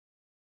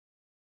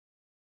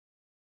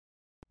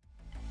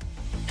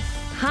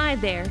Hi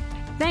there.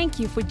 Thank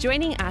you for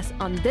joining us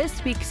on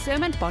this week's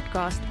sermon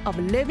podcast of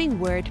Living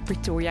Word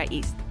Pretoria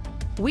East.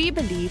 We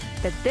believe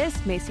that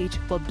this message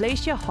will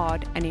bless your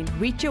heart and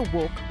enrich your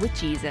walk with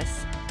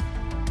Jesus.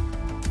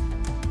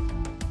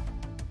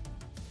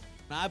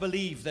 I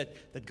believe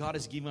that God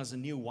has given us a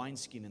new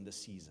wineskin in this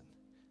season.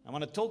 I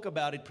want to talk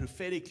about it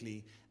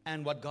prophetically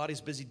and what God is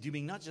busy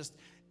doing, not just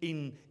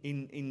in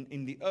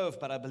the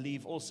earth, but I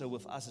believe also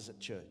with us as a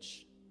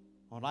church.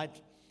 All right?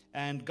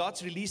 And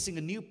God's releasing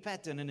a new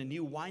pattern and a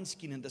new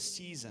wineskin in this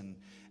season,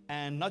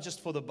 and not just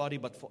for the body,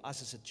 but for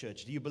us as a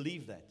church. Do you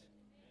believe that?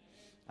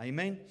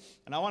 Amen.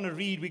 And I want to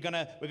read. We're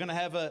gonna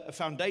have a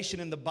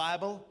foundation in the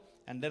Bible,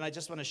 and then I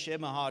just want to share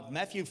my heart.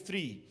 Matthew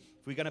 3.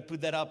 We're gonna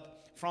put that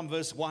up from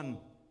verse 1.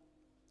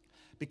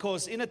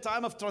 Because in a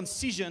time of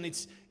transition,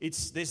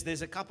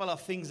 there's a couple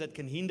of things that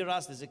can hinder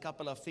us. There's a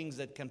couple of things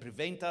that can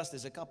prevent us.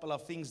 There's a couple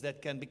of things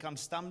that can become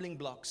stumbling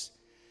blocks.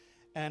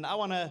 And I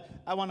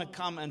wanna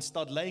come and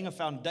start laying a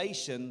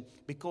foundation,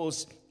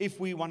 because if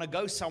we want to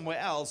go somewhere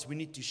else, we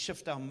need to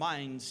shift our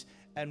minds,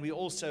 and we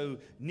also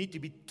need to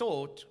be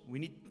taught. We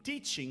need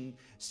teaching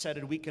so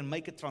that we can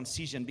make a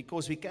transition,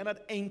 because we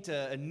cannot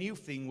enter a new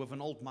thing with an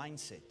old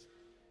mindset.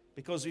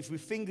 Because if we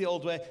think the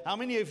old way, how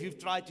many of you have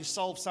tried to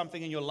solve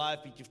something in your life,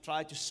 but you've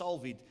tried to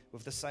solve it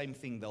with the same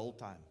thing the whole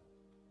time?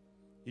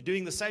 You're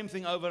doing the same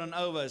thing over and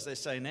over, as they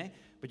say, né?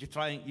 But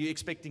you're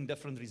expecting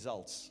different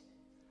results.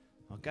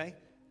 Okay?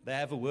 They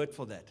have a word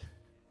for that.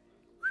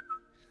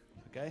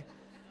 Okay?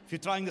 If you're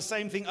trying the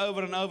same thing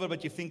over and over,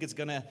 but you think it's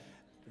going to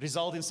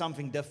result in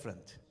something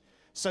different.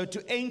 So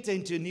to enter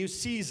into a new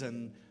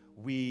season,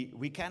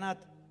 we cannot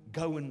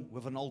go in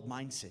with an old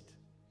mindset.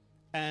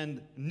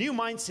 And new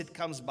mindset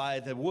comes by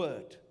the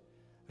word,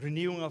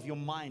 renewing of your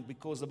mind,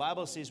 because the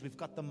Bible says we've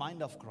got the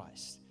mind of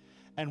Christ.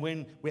 And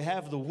when we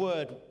have the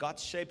word, God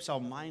shapes our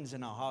minds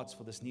and our hearts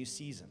for this new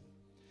season.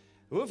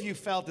 Who have you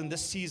felt in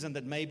this season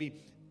that maybe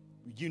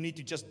you need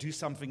to just do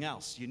something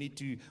else? You need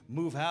to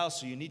move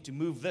house, or you need to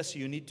move this, or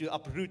you need to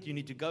uproot, you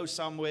need to go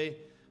somewhere.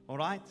 All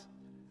right?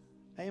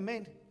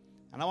 Amen.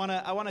 And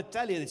I want to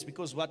tell you, it's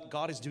because what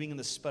God is doing in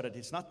the Spirit.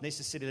 It's not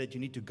necessarily that you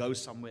need to go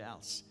somewhere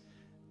else,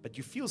 but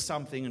you feel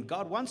something, and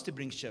God wants to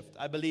bring shift.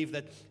 I believe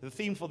that the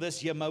theme for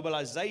this year,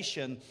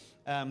 mobilization,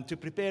 to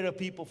prepare a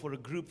people for a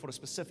group, for a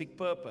specific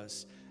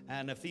purpose,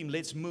 and the theme,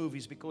 let's move,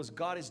 is because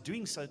God is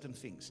doing certain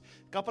things.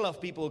 A couple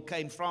of people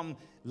came from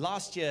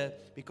last year,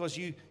 because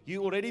you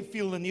already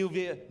feel the New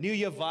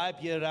Year vibe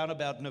here around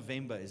about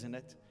November, isn't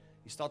it?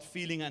 You start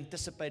feeling,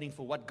 anticipating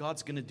for what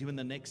God's going to do in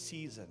the next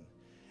season.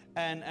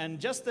 And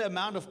just the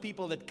amount of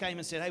people that came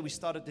and said, hey, we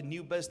started a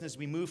new business,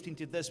 we moved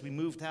into this, we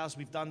moved house,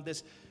 we've done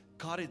this.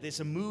 God,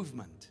 there's a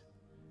movement.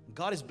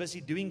 God is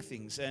busy doing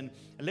things. And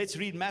let's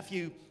read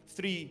Matthew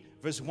 3,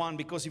 verse 1,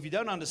 because if you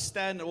don't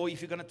understand, or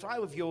if you're going to try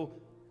with your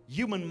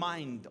human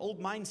mind,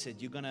 old mindset,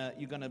 you're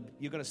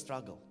gonna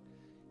struggle.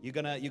 You're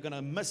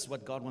gonna miss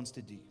what God wants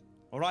to do.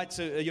 All right,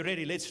 so are you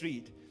ready? Let's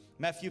read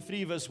Matthew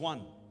 3, verse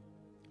 1.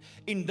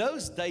 In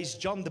those days,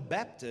 John the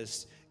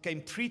Baptist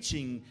came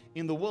preaching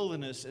in the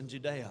wilderness in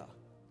Judea,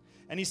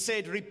 and he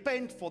said,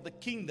 repent, for the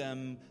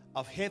kingdom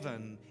of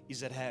heaven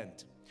is at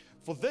hand.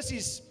 For this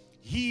is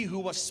he who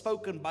was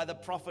spoken by the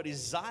prophet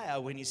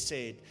Isaiah when he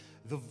said,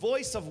 the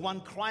voice of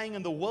one crying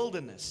in the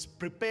wilderness,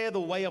 prepare the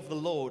way of the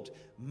Lord,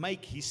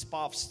 make his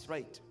path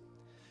straight.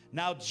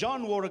 Now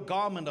John wore a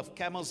garment of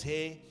camel's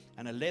hair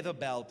and a leather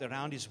belt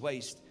around his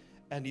waist,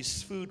 and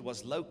his food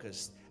was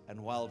locust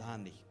and wild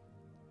honey.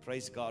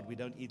 Praise God, we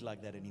don't eat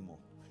like that anymore.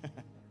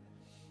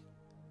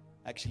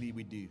 Actually,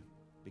 we do,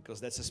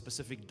 because that's a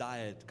specific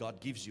diet God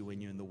gives you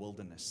when you're in the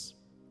wilderness.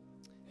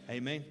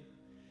 Amen.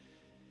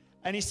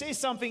 And he says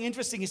something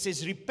interesting. He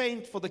says,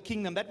 repent, for the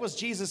kingdom. That was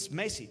Jesus'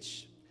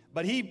 message.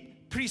 But he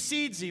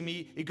precedes him.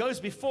 He goes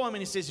before him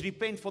and he says,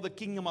 repent, for the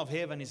kingdom of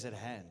heaven is at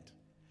hand.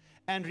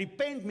 And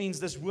repent means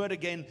this word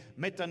again,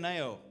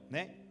 metaneo.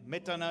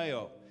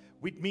 Metaneo.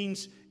 Which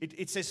means,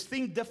 it says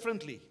think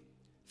differently.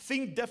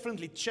 Think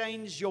differently.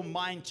 Change your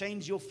mind.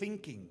 Change your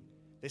thinking.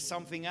 There's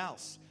something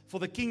else. For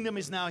the kingdom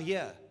is now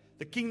here.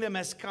 The kingdom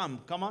has come.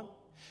 Come on.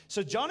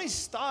 So John is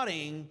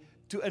starting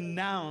to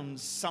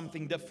announce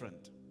something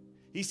different.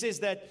 He says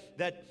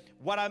that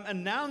what I'm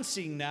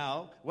announcing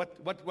now,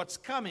 what's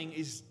coming,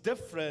 is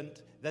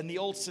different than the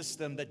old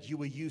system that you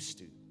were used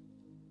to.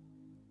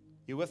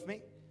 You with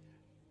me?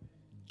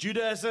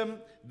 Judaism,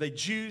 the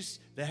Jews,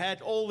 they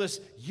had all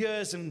this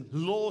years and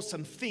laws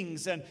and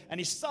things, and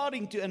he's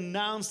starting to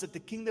announce that the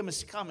kingdom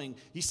is coming.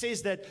 He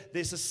says that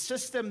there's a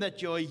system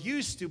that you're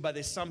used to, but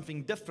there's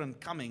something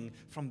different coming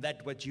from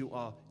that what you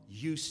are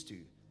used to.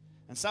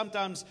 And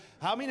sometimes,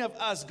 how many of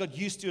us got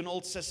used to an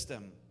old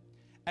system?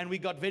 And we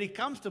got very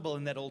comfortable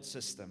in that old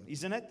system,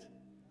 isn't it?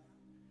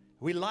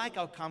 We like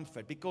our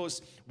comfort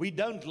because we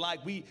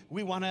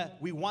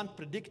want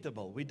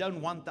predictable. We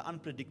don't want the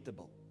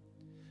unpredictable.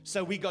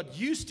 So we got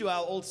used to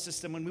our old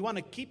system and we want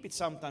to keep it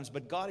sometimes,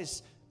 but God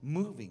is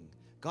moving.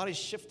 God is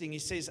shifting. He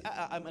says,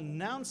 I'm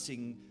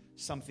announcing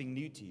something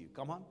new to you.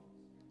 Come on.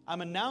 I'm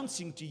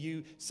announcing to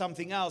you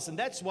something else. And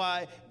that's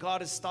why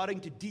God is starting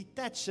to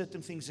detach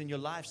certain things in your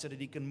life so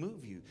that He can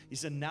move you.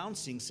 He's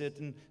announcing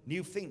certain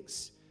new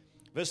things.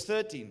 Verse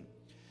 13.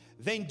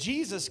 Then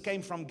Jesus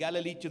came from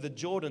Galilee to the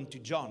Jordan to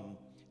John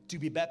to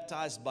be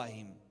baptized by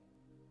him.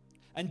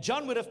 And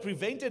John would have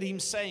prevented him,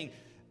 saying,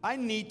 I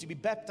need to be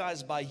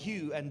baptized by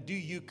you, and do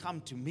you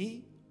come to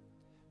me?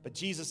 But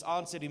Jesus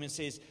answered him and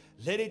says,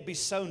 let it be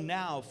so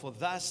now, for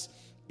thus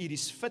it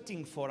is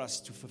fitting for us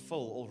to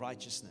fulfill all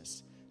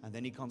righteousness. And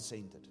then he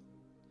consented.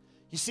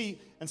 You see,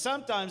 and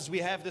sometimes we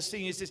have this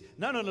thing, he says,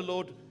 no,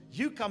 Lord,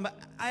 you come,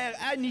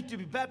 I need to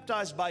be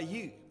baptized by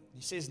you.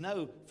 He says,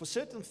 no, for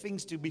certain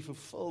things to be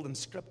fulfilled in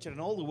Scripture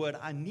and all the Word,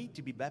 I need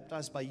to be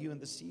baptized by you in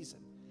this season.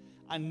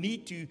 I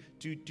need to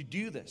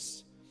do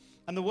this.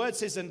 And the Word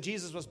says, and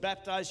Jesus was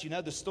baptized, you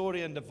know the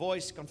story, and the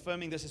voice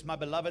confirming this is my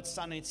beloved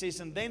Son. And it says,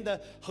 and then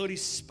the Holy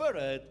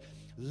Spirit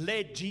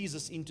led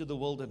Jesus into the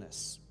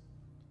wilderness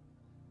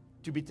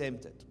to be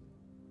tempted.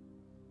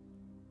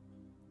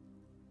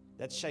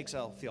 That shakes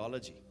our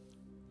theology,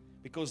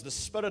 because the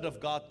Spirit of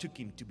God took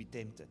him to be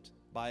tempted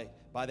by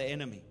the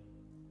enemy.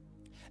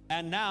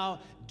 And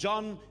now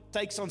John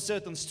takes on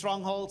certain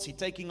strongholds. He's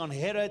taking on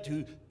Herod,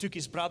 who took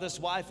his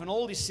brother's wife, and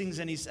all these things.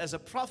 And as a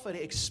prophet,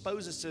 he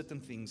exposes certain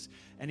things.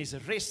 And he's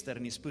arrested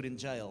and he's put in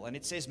jail. And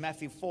it says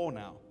Matthew 4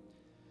 now.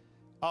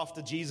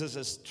 After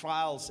Jesus'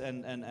 trials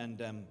and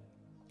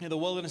in the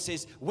wilderness,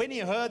 says, when he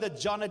heard that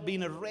John had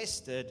been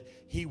arrested,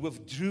 he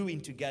withdrew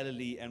into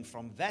Galilee. And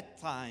from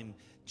that time,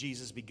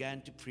 Jesus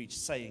began to preach,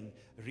 saying,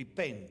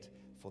 repent,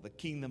 for the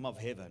kingdom of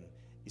heaven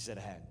is at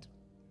hand.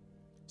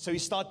 So he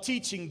started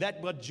teaching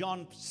that what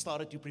John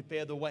started to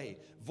prepare the way.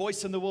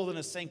 Voice in the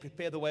wilderness saying,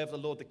 prepare the way of the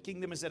Lord. The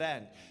kingdom is at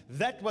hand.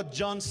 That what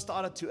John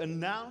started to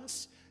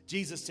announce,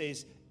 Jesus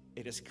says,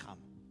 it has come.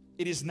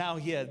 It is now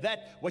here.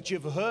 That what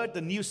you've heard,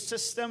 the new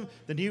system,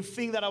 the new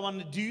thing that I want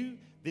to do,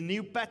 the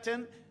new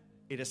pattern,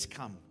 it has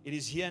come. It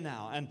is here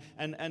now.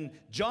 And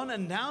John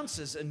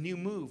announces a new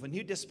move, a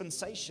new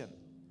dispensation.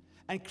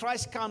 And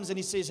Christ comes and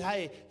he says,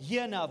 hey,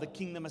 here now the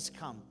kingdom has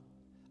come.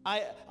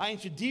 I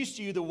introduced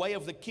to you the way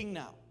of the king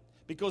now.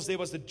 Because there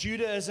was the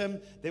Judaism,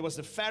 there was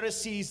the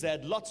Pharisees, they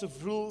had lots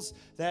of rules,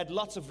 they had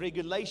lots of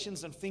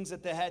regulations and things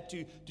that they had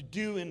to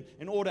do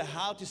in order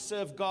how to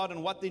serve God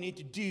and what they need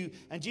to do.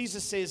 And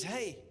Jesus says,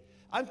 hey,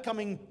 I'm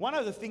coming. One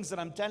of the things that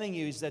I'm telling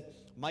you is that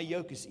my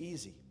yoke is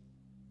easy.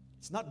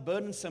 It's not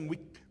burdensome.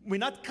 We're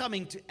not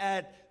coming to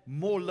add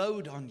more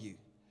load on you.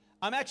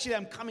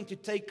 I'm coming to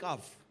take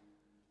off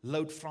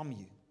load from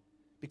you.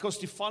 Because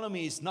to follow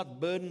me is not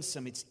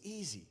burdensome, it's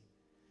easy.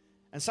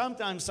 And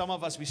sometimes some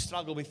of us, we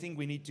struggle, we think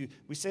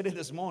we said it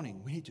this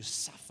morning, we need to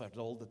suffer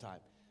all the time.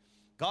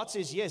 God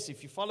says, yes,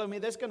 if you follow me,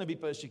 there's going to be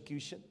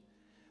persecution.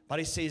 But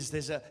He says,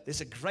 there's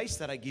a grace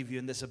that I give you,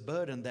 and there's a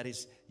burden that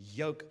is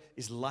yoke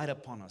is light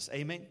upon us.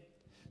 Amen?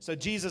 So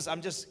Jesus, I'm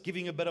just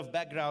giving a bit of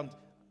background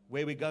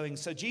where we're going.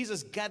 So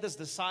Jesus gathers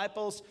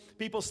disciples,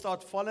 people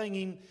start following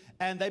Him,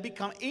 and they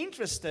become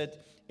interested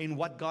in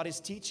what God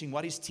is teaching,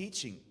 what He's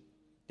teaching.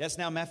 That's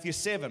now Matthew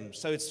 7.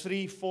 So it's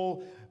 3,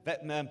 4,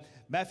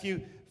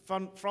 Matthew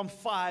from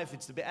 5,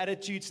 it's the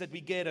Beatitudes that we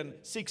get, and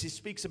 6, he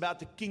speaks about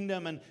the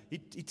kingdom, and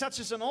he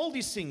touches on all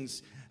these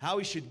things, how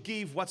we should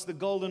give, what's the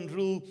golden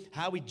rule,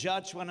 how we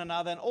judge one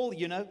another, and all,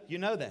 you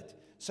know that.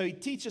 So he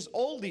teaches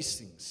all these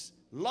things,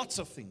 lots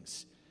of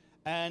things.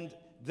 And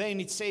then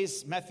it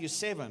says, Matthew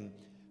 7,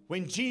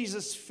 when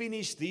Jesus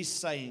finished these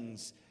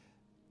sayings,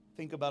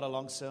 think about a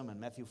long sermon,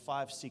 Matthew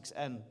 5, 6,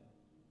 and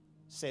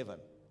 7,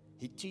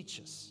 he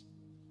teaches.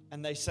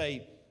 And they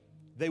say,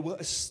 they were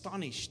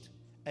astonished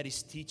at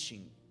his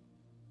teaching.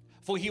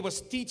 For he was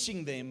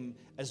teaching them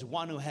as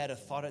one who had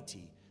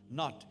authority,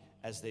 not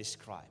as their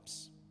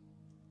scribes.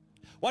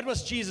 What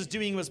was Jesus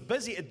doing? He was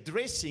busy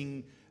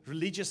addressing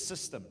religious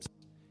systems.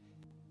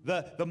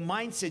 The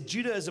mindset,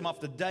 Judaism of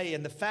the day,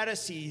 and the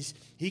Pharisees,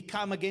 he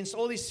come against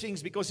all these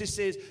things because he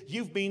says,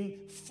 you've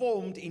been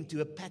formed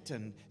into a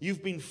pattern.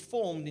 You've been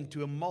formed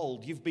into a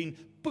mold. You've been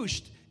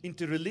pushed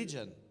into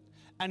religion.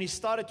 And he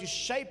started to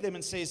shape them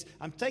and says,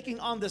 I'm taking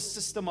on this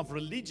system of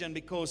religion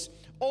because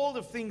all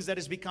the things that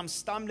has become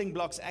stumbling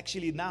blocks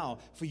actually now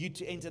for you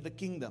to enter the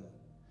kingdom.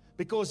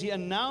 Because he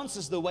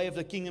announces the way of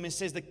the kingdom and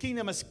says the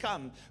kingdom has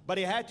come. But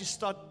he had to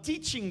start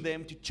teaching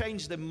them to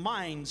change their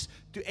minds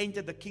to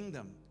enter the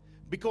kingdom.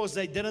 Because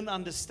they didn't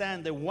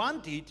understand. They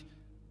want it.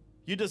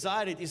 You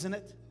desire it, isn't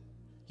it?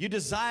 You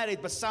desire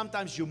it, but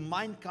sometimes your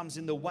mind comes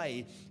in the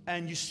way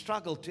and you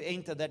struggle to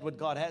enter that what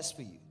God has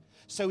for you.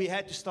 So he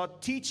had to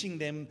start teaching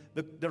them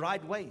the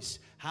right ways.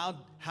 How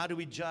do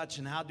we judge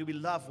and how do we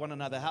love one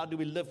another? How do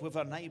we live with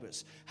our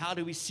neighbors? How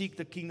do we seek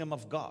the kingdom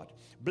of God?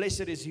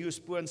 Blessed is he who is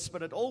poor in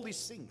spirit. All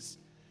these things.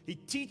 He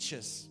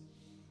teaches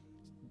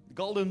the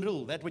golden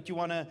rule. That what you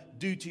want to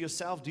do to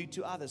yourself, do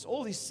to others.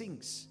 All these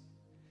things.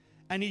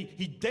 And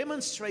he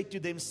demonstrates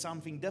to them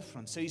something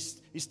different. So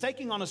he's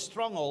taking on a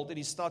stronghold and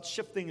he starts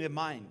shifting their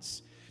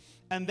minds.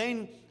 And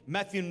then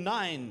Matthew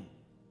 9,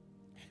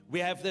 we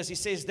have this. He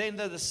says, then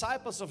the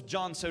disciples of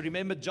John. So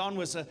remember, John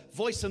was a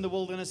voice in the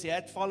wilderness. He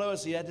had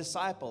followers, he had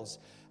disciples.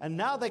 And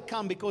now they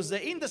come because they're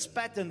in this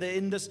pattern, they're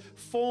in this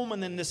form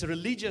and in this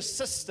religious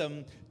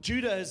system,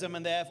 Judaism,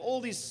 and they have all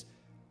these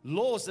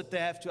laws that they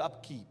have to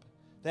upkeep.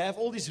 They have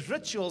all these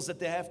rituals that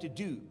they have to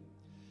do.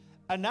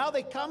 And now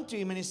they come to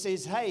him and he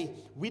says, hey,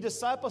 we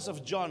disciples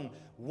of John,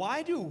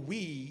 why do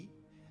we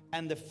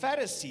and the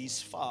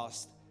Pharisees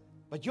fast,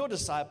 but your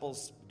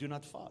disciples do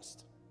not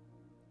fast?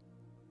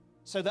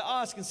 So they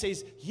ask and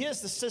says,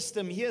 here's the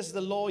system, here's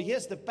the law,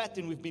 here's the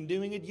pattern. We've been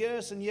doing it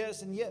years and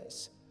years and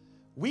years.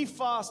 We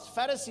fast,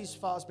 Pharisees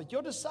fast, but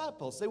your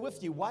disciples, they're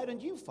with you. Why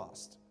don't you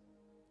fast?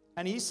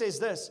 And he says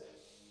this,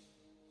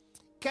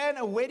 can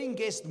a wedding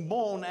guest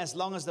mourn as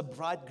long as the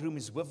bridegroom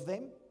is with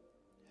them?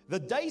 The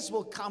days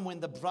will come when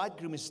the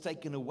bridegroom is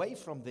taken away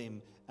from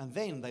them, and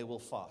then they will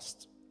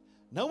fast.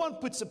 No one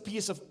puts a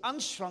piece of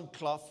unshrunk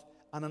cloth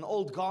on an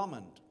old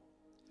garment,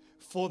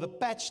 for the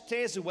patch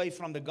tears away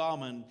from the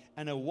garment,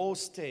 and a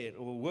worse tear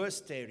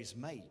is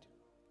made.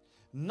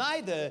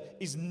 Neither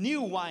is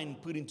new wine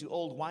put into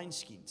old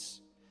wineskins.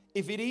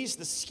 If it is,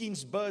 the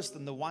skins burst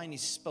and the wine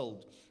is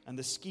spilled, and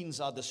the skins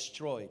are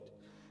destroyed.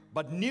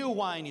 But new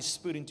wine is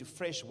put into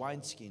fresh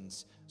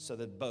wineskins, so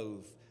that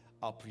both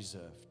are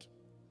preserved.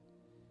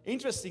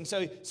 Interesting.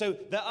 So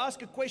they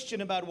ask a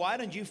question about why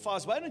don't you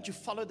fast? Why don't you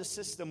follow the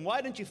system?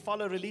 Why don't you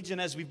follow religion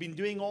as we've been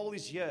doing all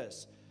these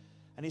years?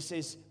 And he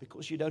says,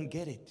 because you don't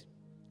get it.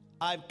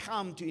 I've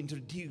come to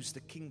introduce the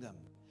kingdom.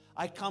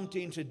 I come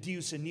to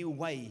introduce a new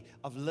way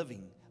of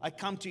living. I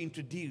come to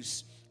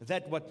introduce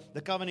that what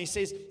the covenant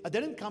says. I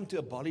didn't come to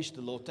abolish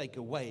the law, take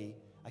away.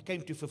 I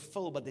came to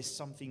fulfill, but there's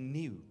something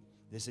new.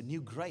 There's a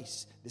new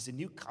grace. There's a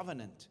new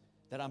covenant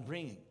that I'm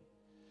bringing.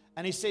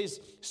 And he says,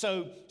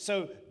 so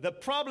the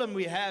problem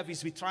we have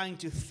is we're trying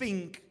to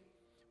think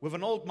with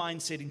an old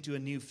mindset into a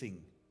new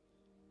thing.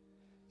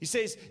 He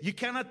says, you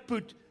cannot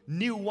put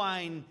new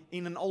wine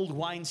in an old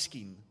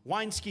wineskin.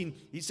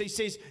 He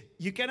says,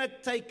 you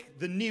cannot take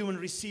the new and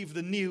receive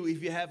the new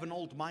if you have an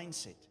old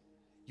mindset.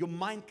 Your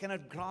mind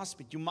cannot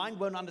grasp it. Your mind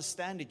won't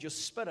understand it. Your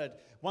spirit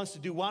wants to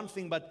do one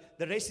thing, but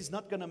the rest is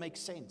not going to make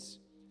sense.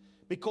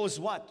 Because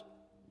what?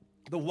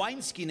 The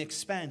wineskin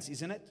expands,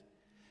 isn't it?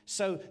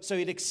 So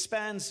it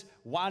expands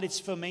while it's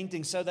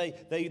fermenting. So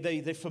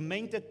they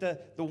fermented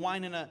the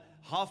wine in a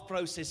half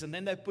process, and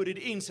then they put it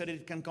in so that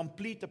it can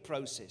complete the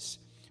process.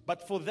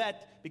 But for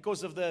that,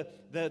 because of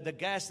the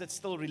gas that's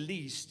still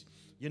released,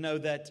 you know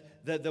that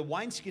the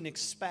wineskin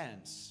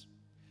expands.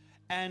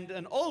 And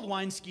an old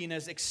wineskin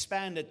has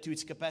expanded to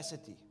its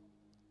capacity.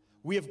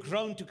 We have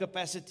grown to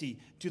capacity,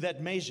 to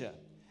that measure.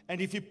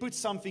 And if you put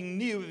something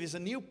new, if there's a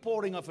new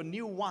pouring of a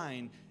new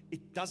wine,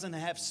 it doesn't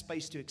have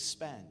space to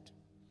expand.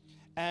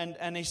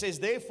 And he says,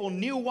 therefore,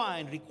 new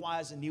wine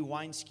requires a new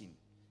wineskin.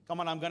 Come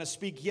on, I'm going to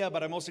speak here,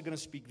 but I'm also going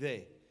to speak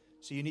there.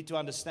 So you need to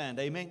understand.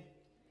 Amen?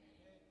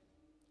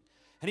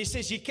 And he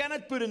says, you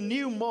cannot put a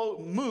new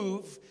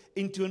move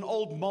into an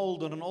old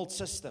mold or an old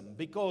system,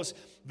 because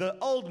the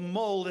old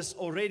mold has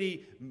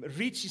already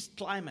reached its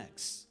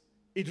climax.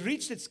 It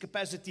reached its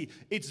capacity.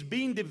 It's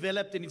been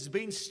developed and it's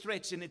been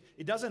stretched, and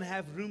it doesn't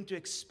have room to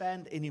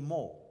expand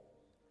anymore.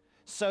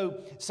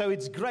 So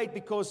it's great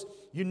because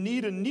you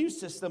need a new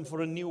system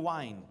for a new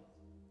wine.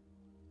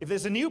 If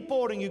there's a new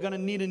pouring, you're going to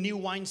need a new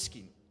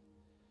wineskin.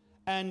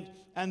 And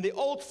the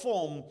old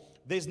form,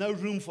 there's no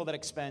room for that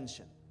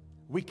expansion.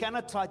 We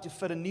cannot try to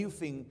fit a new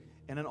thing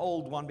in an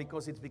old one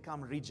because it's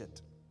become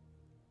rigid.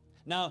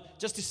 Now,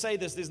 just to say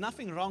this, there's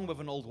nothing wrong with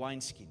an old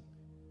wineskin.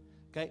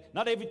 Okay?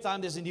 Not every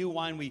time there's a new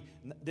wine,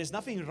 there's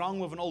nothing wrong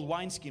with an old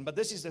wineskin, but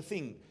this is the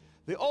thing.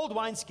 The old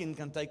wineskin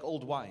can take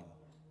old wine.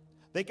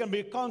 There can be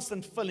a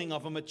constant filling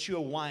of a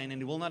mature wine,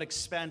 and it will not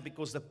expand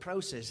because the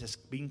process has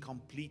been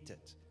completed.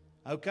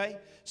 Okay?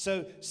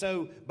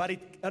 But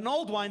an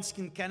old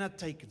wineskin cannot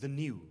take the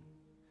new,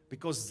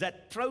 because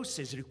that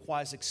process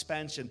requires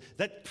expansion.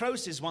 That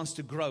process wants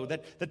to grow.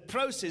 That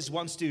process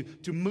wants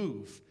to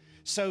move.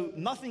 So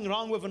nothing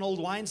wrong with an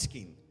old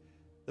wineskin.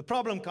 The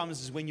problem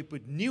comes is when you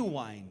put new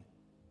wine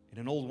in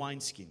an old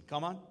wineskin.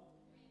 Come on?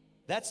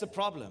 That's the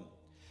problem.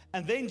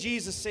 And then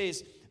Jesus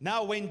says,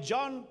 now when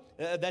John,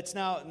 that's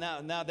now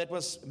that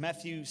was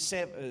Matthew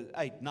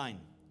 9.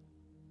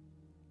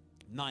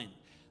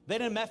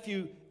 Then in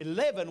Matthew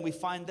 11 we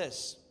find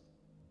this.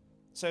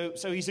 So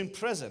he's in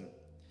prison.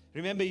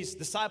 Remember, his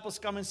disciples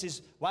come and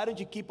says, why don't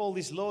you keep all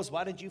these laws?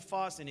 Why don't you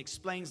fast? And he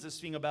explains this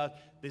thing about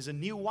there's a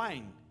new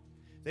wine.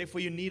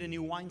 Therefore, you need a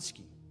new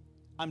wineskin.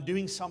 I'm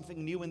doing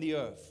something new in the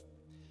earth.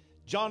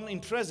 John in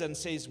prison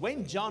says,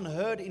 when John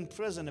heard in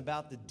prison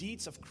about the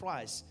deeds of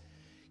Christ,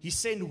 he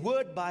sent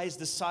word by his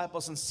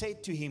disciples and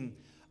said to him,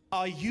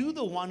 are you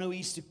the one who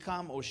is to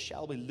come, or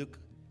shall we look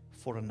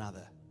for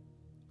another?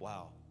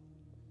 Wow.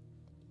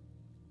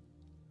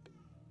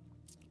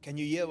 Can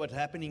you hear what's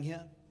happening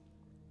here?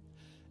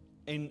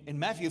 In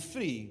Matthew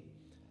 3,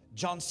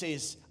 John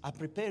says, I'm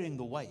preparing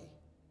the way.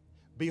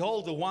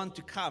 Behold the one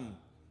to come,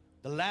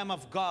 the Lamb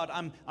of God.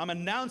 I'm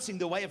announcing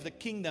the way of the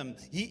kingdom.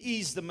 He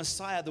is the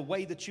Messiah, the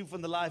way, the truth,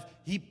 and the life.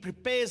 He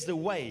prepares the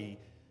way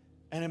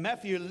And in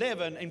Matthew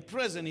 11, in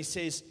prison, he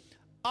says,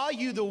 are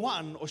you the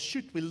one, or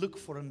should we look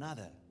for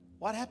another?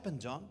 What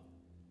happened, John?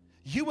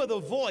 You were the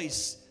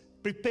voice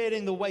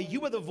preparing the way.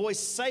 You were the voice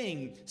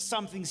saying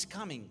something's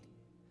coming.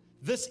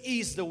 This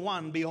is the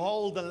one.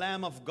 Behold, the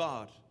Lamb of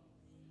God.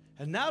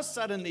 And now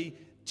suddenly,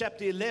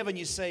 chapter 11,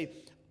 you say,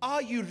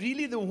 are you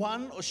really the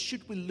one, or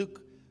should we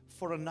look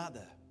for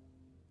another?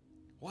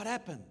 What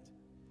happened?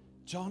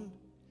 John,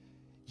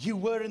 you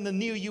were in the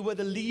new, you were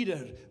the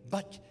leader,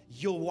 but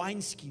your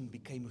wineskin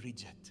became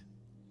rigid.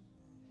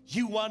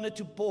 You wanted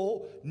to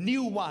pour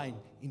new wine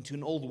into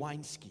an old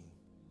wineskin,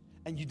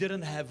 and you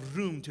didn't have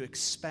room to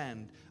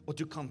expand or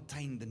to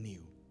contain the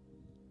new.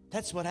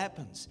 That's what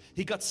happens.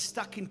 He got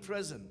stuck in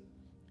prison,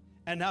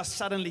 and now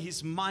suddenly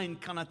his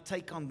mind cannot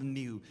take on the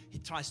new. He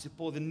tries to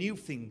pour the new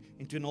thing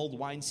into an old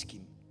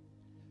wineskin.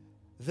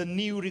 The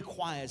new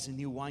requires a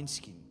new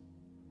wineskin.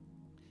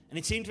 And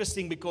it's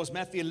interesting because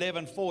Matthew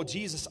 11:4,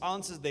 Jesus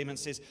answers them and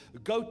says,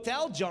 go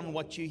tell John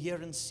what you hear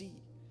and see.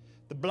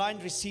 The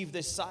blind receive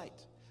their sight.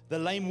 The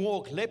lame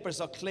walk.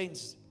 Lepers are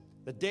cleansed.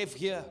 The deaf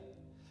hear.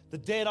 The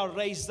dead are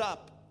raised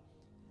up.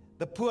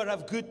 The poor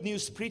have good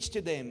news preached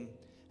to them.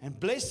 And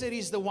blessed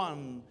is the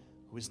one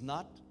who is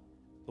not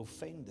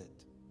offended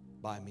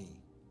by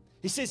me.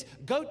 He says,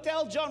 go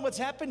tell John what's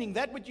happening.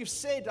 That what you've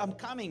said, I'm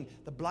coming.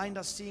 The blind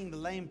are seeing, the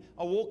lame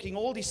are walking,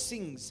 all these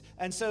things.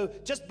 And so,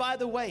 just by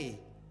the way,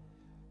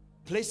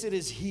 blessed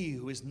is he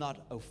who is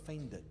not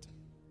offended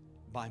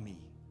by me.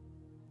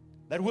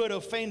 That word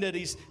offended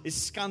is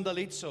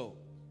scandalizo.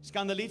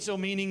 Scandalizo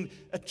meaning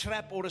a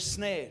trap or a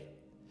snare.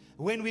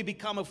 When we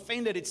become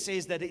offended, it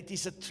says that it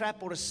is a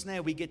trap or a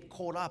snare. We get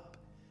caught up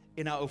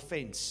in our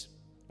offense.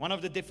 One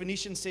of the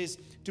definitions says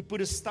to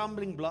put a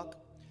stumbling block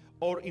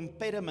or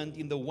impediment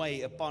in the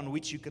way upon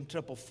which you can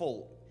trip or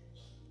fall.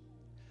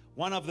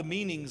 One of the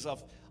meanings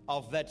of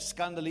that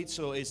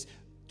scandalizo is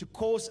to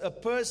cause a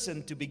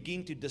person to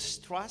begin to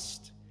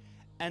distrust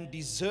and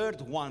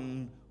desert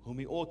one whom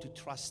he ought to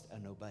trust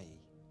and obey.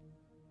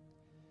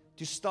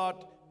 To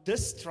start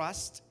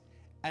distrust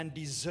and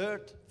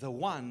desert the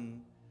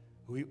one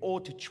who we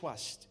ought to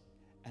trust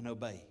and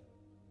obey.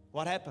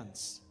 What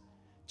happens?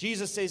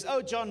 Jesus says,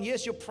 oh John,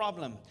 here's your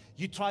problem.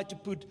 You tried to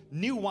put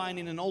new wine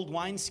in an old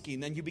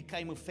wineskin and you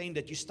became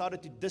offended. You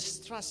started to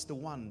distrust the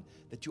one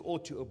that you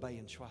ought to obey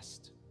and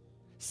trust.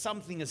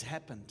 Something has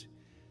happened.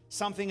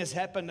 Something has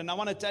happened, and I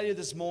want to tell you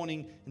this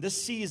morning, in this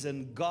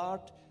season,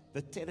 guard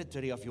the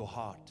territory of your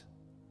heart.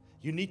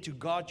 You need to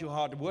guard your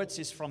heart. The word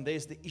says from there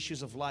is the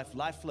issues of life.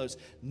 Life flows.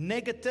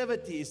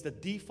 Negativity is the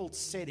default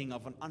setting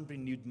of an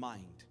unrenewed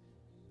mind.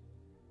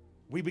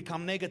 We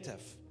become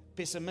negative,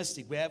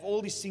 pessimistic. We have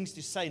all these things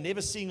to say,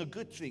 never seeing a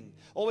good thing.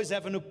 Always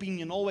have an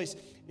opinion. Always,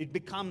 it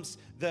becomes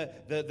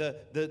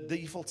the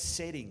default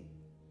setting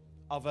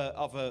of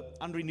a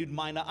unrenewed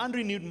mind. An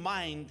unrenewed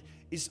mind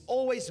is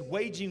always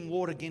waging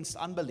war against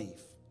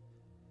unbelief.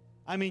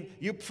 I mean,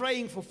 you're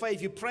praying for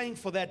faith, you're praying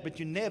for that, but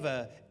you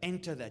never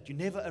enter that. You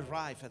never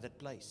arrive at that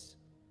place.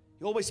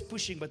 You're always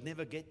pushing but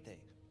never get there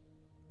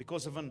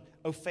because of an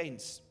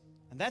offense.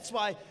 And that's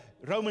why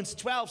Romans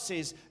 12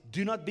 says,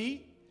 do not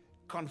be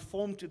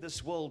conformed to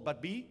this world,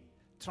 but be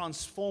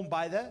transformed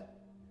by the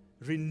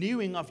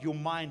renewing of your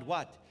mind.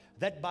 What?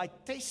 That by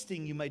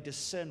testing you may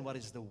discern what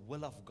is the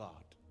will of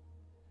God.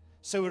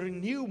 So a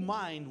renewed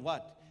mind,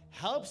 what?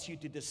 Helps you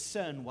to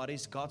discern what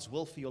is God's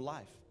will for your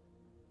life.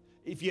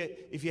 If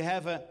you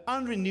have an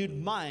unrenewed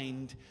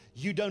mind,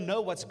 you don't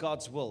know what's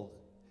God's will.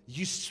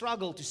 You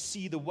struggle to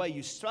see the way.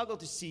 You struggle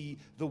to see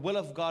the will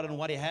of God and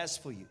what He has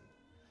for you.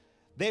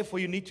 Therefore,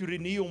 you need to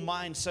renew your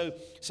mind. So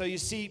you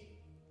see,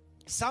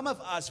 some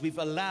of us, we've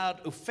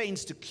allowed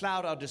offense to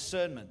cloud our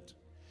discernment.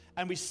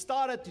 And we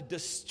started to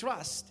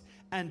distrust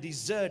and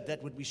desert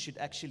that what we should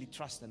actually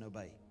trust and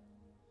obey.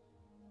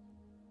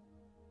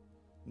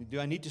 Do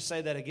I need to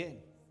say that again?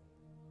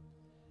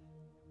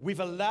 We've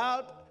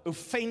allowed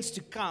offense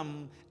to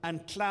come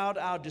and cloud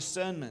our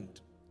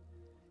discernment.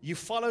 You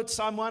followed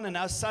someone and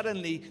now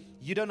suddenly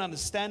you don't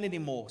understand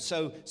anymore.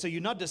 So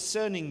you're not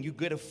discerning, you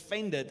get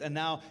offended. And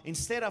now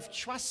instead of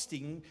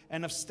trusting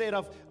and instead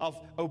of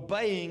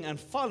obeying and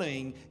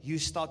following, you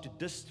start to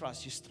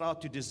distrust, you start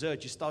to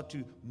desert, you start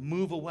to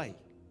move away.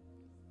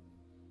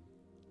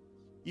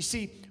 You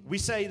see, we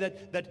say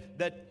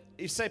that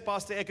if say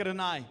Pastor Eckert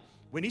and I,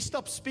 when he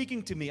stops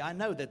speaking to me, I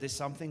know that there's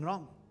something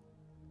wrong.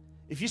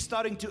 If you're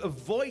starting to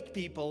avoid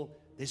people,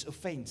 there's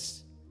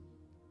offense.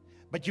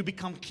 But you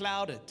become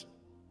clouded.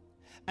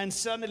 And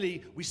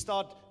suddenly we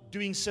start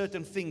doing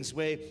certain things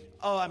where,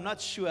 oh, I'm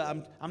not sure,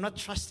 I'm not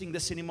trusting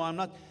this anymore, I'm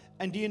not.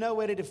 And do you know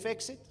where it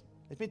affects it?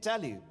 Let me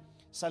tell you.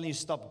 Suddenly you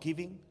stop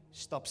giving,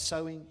 stop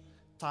sowing,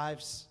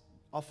 tithes,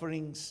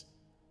 offerings,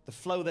 the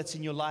flow that's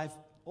in your life,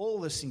 all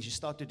those things you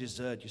start to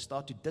desert, you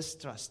start to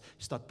distrust,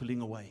 you start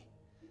pulling away.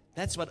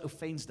 That's what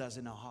offense does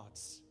in our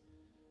hearts.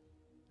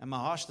 Am I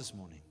harsh this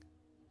morning?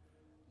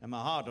 Am I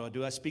hard, or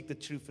do I speak the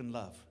truth in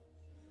love?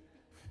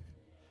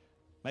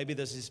 Maybe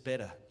this is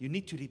better. You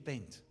need to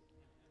repent.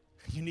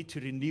 You need to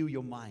renew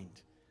your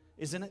mind,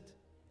 isn't it?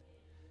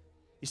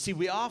 You see,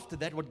 we're after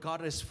that what God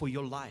has for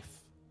your life.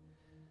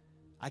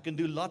 I can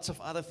do lots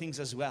of other things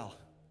as well.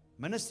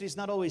 Ministry is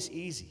not always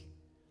easy,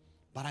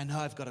 but I know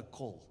I've got a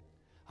call.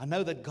 I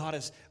know that God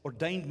has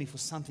ordained me for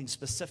something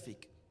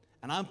specific.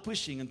 And I'm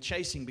pushing and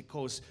chasing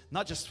because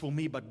not just for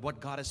me, but what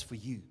God has for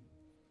you.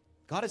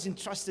 God has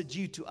entrusted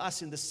you to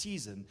us in the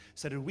season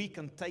so that we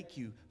can take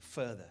you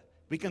further.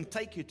 We can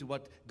take you to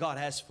what God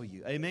has for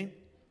you. Amen?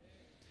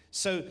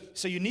 So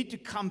you need to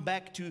come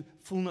back to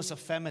fullness of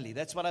family.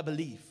 That's what I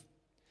believe.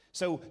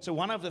 So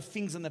one of the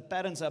things and the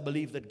patterns I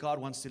believe that God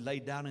wants to lay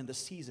down in the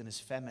season is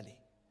family.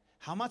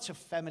 How much of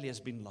family has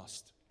been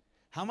lost?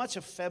 How much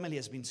of family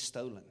has been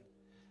stolen?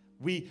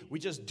 We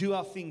just do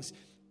our things.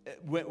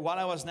 While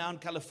I was now in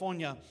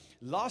California,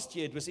 last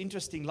year, it was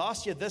interesting.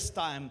 Last year, this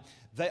time,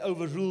 they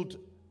overruled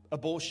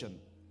abortion.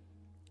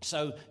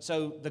 So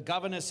the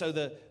governor,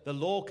 the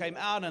law came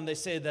out, and they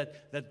said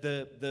that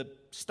the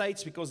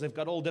states, because they've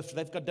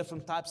got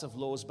different types of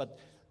laws, but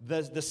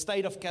the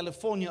state of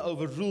California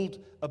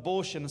overruled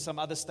abortion, and some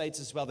other states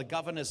as well. The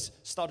governors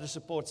started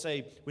to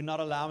say, we're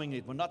not allowing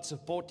it, we're not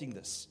supporting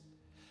this.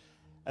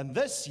 And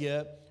this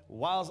year,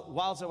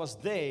 whilst I was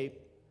there,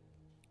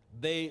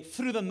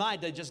 through the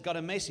night, they just got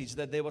a message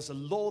that there was a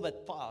law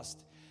that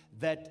passed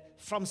that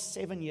from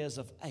 7 years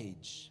of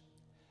age,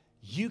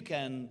 you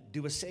can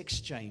do a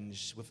sex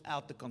change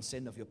without the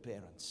consent of your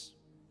parents.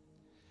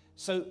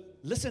 So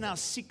listen how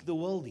sick the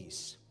world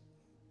is.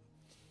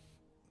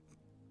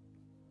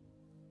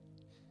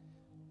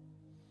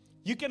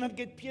 You cannot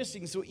get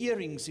piercings or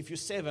earrings if you're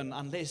 7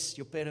 unless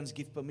your parents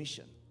give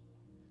permission.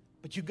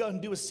 But you go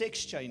and do a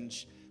sex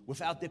change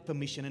without their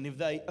permission, and if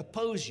they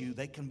oppose you,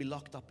 they can be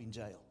locked up in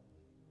jail.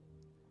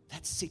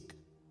 That's sick.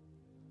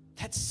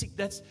 That's sick.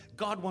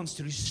 God wants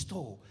to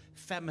restore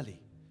family.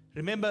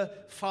 Remember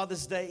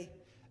Father's Day?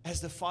 As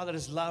the Father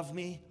has loved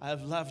me, I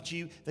have loved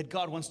you. That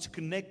God wants to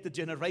connect the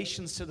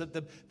generations so that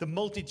the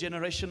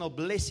multi-generational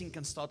blessing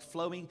can start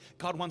flowing.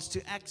 God wants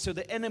to act so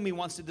the enemy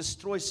wants to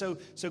destroy. So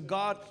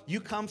God, you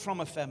come from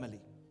a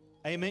family.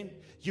 Amen.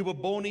 You were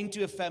born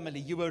into a family.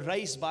 You were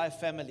raised by a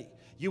family.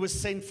 You were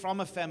sent from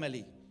a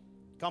family.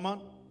 Come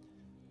on.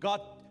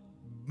 God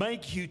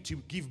make you to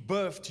give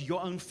birth to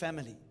your own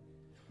family.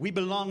 We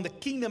belong. The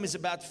kingdom is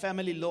about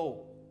family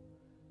law.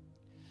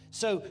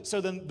 So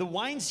the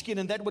wineskin,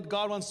 and that what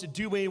God wants to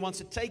do, where He wants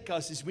to take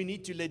us, is we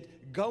need to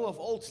let go of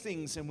old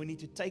things and we need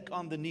to take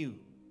on the new.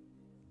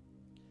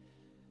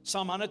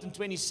 Psalm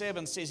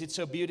 127 says it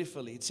so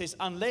beautifully. It says,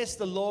 unless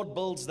the Lord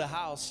builds the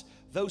house,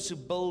 those who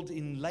build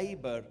in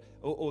labor,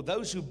 or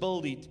those who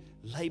build it,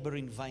 labor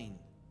in vain.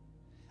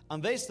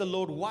 Unless the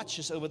Lord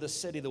watches over the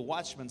city, the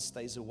watchman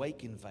stays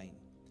awake in vain.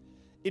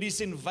 It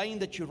is in vain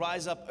that you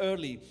rise up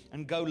early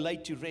and go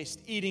late to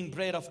rest, eating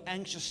bread of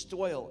anxious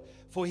toil,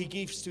 for He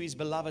gives to His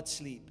beloved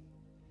sleep.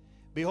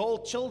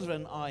 Behold,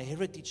 children are a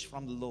heritage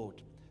from the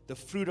Lord, the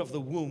fruit of the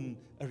womb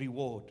a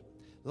reward.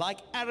 Like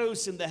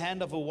arrows in the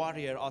hand of a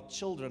warrior are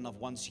children of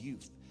one's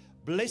youth.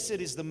 Blessed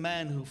is the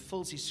man who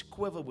fills his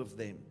quiver with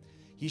them.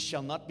 He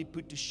shall not be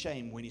put to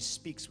shame when he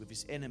speaks with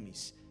his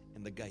enemies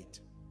in the gate.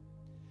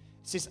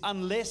 It says,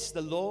 unless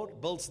the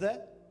Lord builds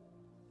the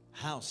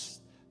house.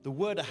 The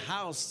word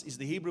house is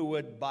the Hebrew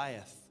word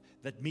bayith,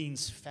 that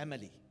means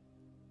family.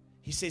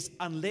 He says,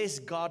 unless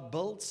God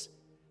builds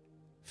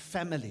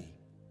family,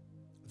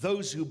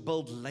 those who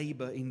build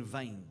labor in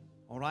vain.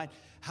 All right?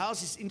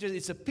 House is interesting.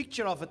 It's a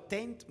picture of a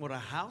tent or a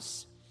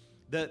house.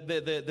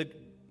 The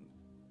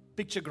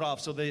picture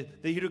graphs or the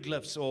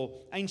hieroglyphs or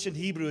ancient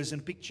Hebrew is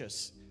in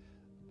pictures.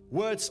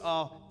 Words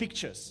are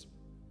pictures.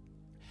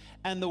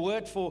 And the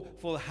word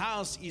for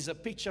house is a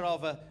picture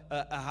of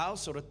a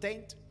house or a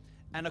tent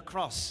and a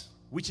cross,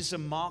 which is a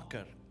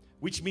marker,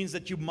 which means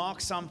that you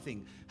mark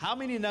something. How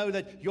many know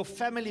that your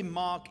family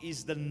mark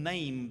is the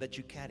name that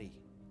you carry?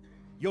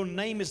 Your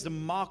name is the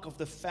mark of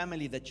the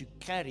family that you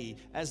carry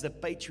as the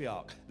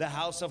patriarch, the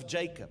house of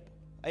Jacob,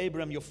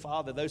 Abraham, your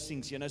father, those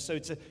things, you know. So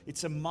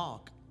it's a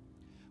mark.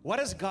 What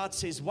does God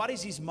says? What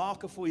is His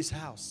marker for His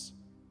house?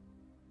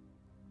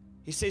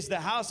 He says, the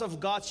house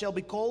of God shall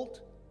be called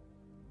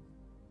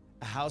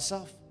a house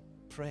of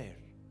prayer.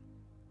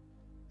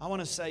 I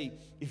want to say,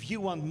 if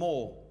you want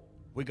more,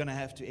 we're going to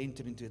have to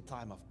enter into a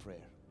time of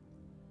prayer.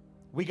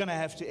 We're going to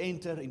have to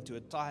enter into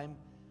a time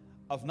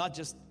of not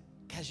just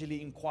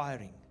casually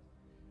inquiring.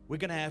 We're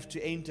going to have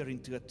to enter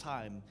into a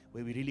time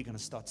where we're really going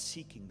to start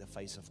seeking the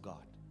face of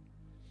God.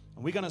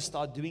 And we're going to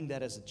start doing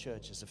that as a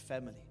church, as a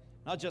family.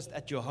 Not just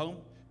at your home.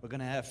 We're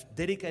going to have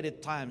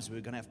dedicated times where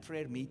we're going to have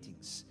prayer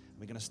meetings.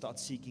 We're going to start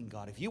seeking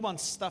God. If you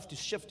want stuff to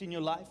shift in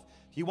your life,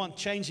 if you want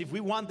change, if we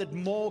want that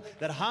more,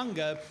 that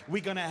hunger,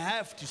 we're going to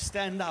have to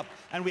stand up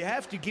and we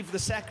have to give the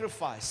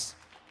sacrifice.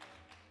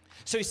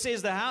 So He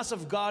says the house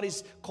of God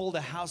is called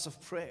a house of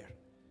prayer.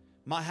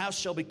 My house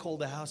shall be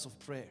called a house of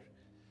prayer.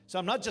 So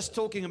I'm not just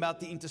talking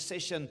about the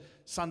intercession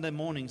Sunday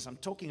mornings. I'm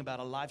talking about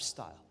a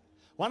lifestyle.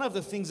 One of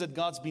the things that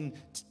God's been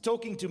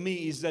talking to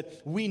me is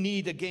that we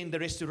need, again, the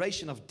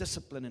restoration of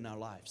discipline in our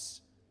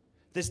lives.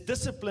 There's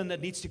discipline that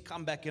needs to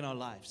come back in our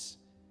lives.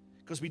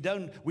 Because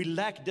we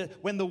lack,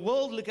 when the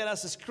world look at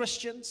us as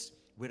Christians,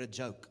 we're a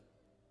joke.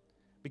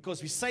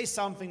 Because we say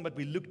something, but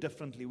we look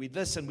differently. We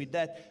this and we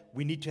that.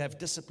 We need to have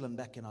discipline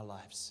back in our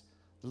lives.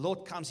 The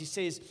Lord comes, He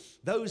says,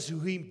 those who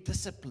He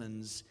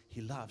disciplines,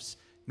 He loves.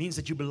 Means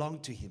that you belong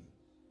to Him.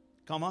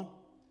 Come on.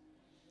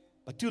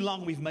 But too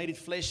long we've made it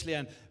fleshly.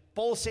 And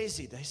Paul says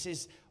it. He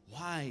says,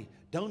 why?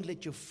 Don't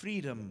let your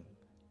freedom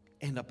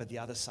end up at the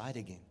other side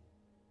again.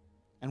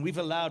 And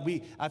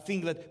I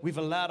think that we've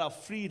allowed our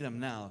freedom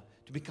now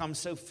to become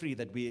so free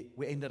that we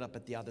ended up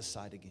at the other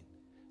side again.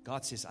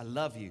 God says, I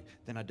love you,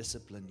 then I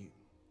discipline you.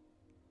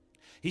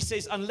 He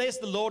says, unless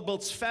the Lord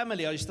builds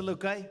family, are you still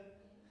okay?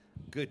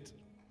 Good.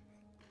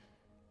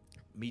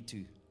 Me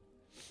too.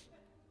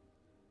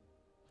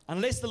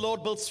 Unless the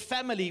Lord builds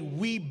family,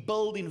 we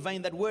build in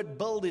vain. That word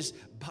build is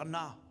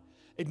bana.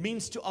 It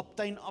means to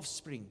obtain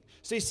offspring.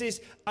 So he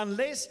says,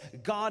 unless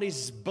God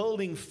is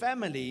building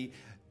family,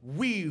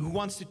 we who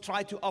wants to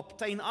try to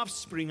obtain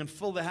offspring and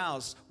fill the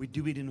house, we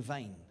do it in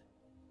vain.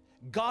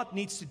 God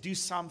needs to do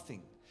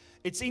something.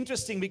 It's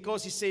interesting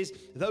because he says,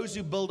 those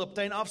who build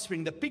obtain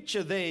offspring. The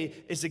picture there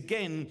is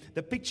again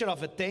the picture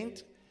of a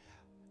tent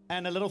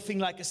and a little thing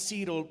like a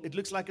seed, or it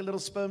looks like a little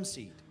sperm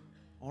seed.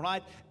 All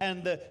right?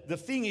 And the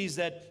thing is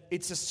that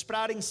it's a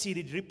sprouting seed.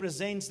 It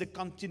represents the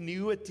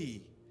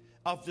continuity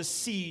of the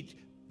seed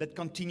that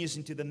continues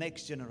into the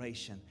next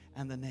generation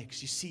and the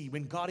next. You see,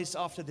 when God is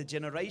after the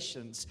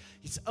generations,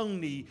 it's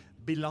only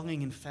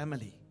belonging in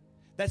family.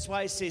 That's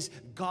why it says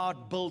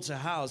God builds a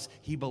house,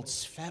 He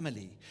builds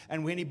family.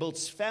 And when He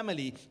builds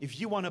family, if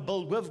you want to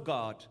build with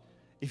God,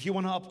 if you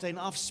want to obtain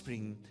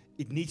offspring,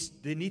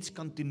 there needs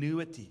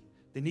continuity.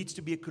 There needs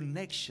to be a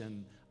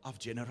connection of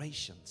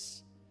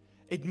generations.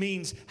 It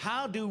means,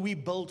 how do we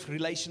build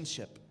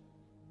relationship?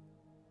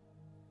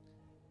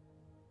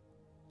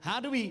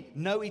 How do we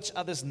know each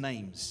other's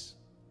names?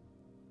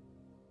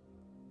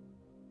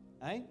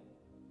 Eh?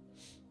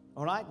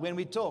 All right, when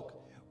we talk.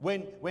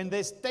 When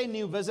there's 10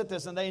 new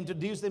visitors and they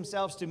introduce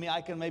themselves to me,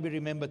 I can maybe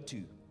remember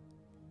 2.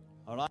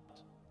 All right?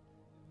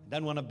 I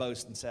don't want to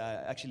boast and say I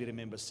actually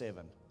remember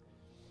 7.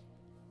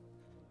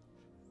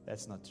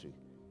 That's not true.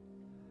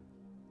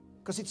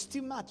 Because it's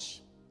too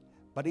much.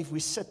 But if we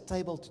sit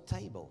table to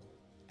table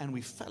and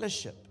we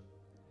fellowship,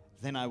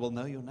 then I will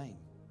know your name.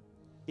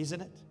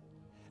 Isn't it?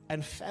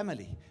 And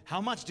family.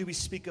 How much do we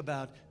speak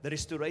about the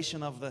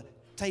restoration of the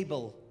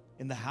table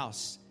in the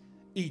house?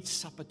 Eat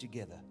supper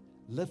together.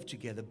 Live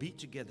together, be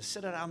together,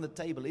 sit around the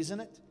table, isn't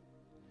it?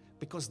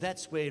 Because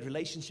that's where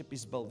relationship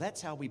is built.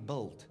 That's how we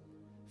build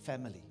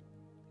family,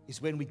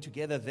 is when we're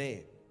together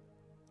there.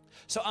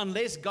 So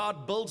unless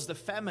God builds the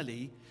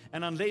family,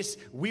 and unless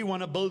we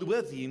want to build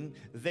with Him,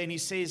 then He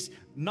says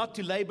not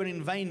to labor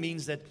in vain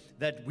means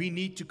that we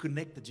need to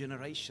connect the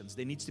generations.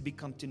 There needs to be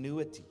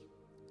continuity.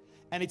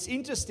 And it's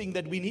interesting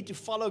that we need to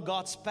follow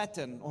God's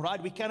pattern, all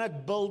right? We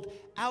cannot build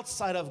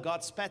outside of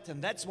God's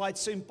pattern. That's why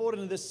it's so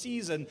important in this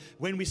season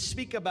when we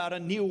speak about a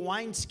new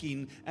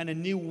wineskin and a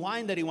new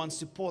wine that He wants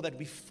to pour, that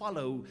we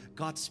follow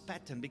God's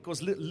pattern.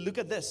 Because look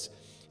at this.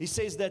 He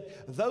says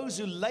that those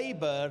who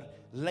labor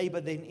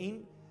then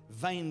in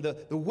vain.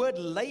 The word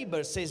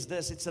labor says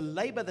this. It's a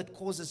labor that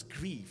causes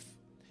grief.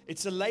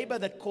 It's a labor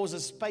that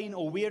causes pain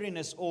or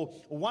weariness. Or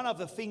one of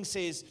the things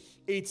says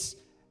it's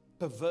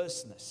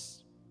perverseness.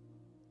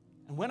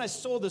 And when I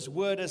saw this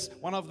word as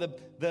one of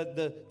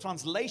the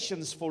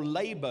translations for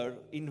labor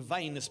in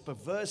vain is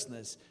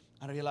perverseness,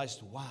 I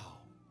realized, wow.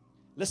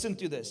 Listen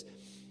to this.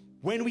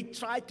 When we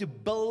try to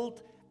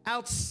build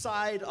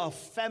outside of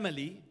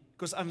family,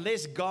 because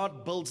unless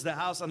God builds the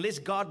house, unless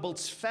God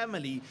builds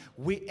family,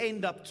 we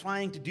end up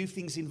trying to do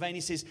things in vain.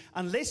 He says,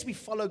 unless we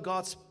follow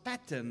God's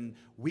pattern,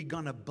 we're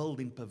going to build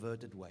in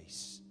perverted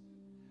ways.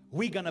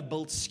 We're going to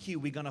build skew.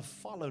 We're going to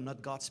follow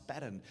not God's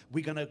pattern.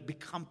 We're going to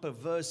become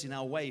perverse in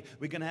our way.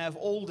 We're going to have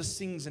all the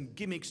things and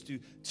gimmicks to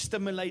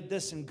stimulate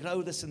this and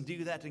grow this and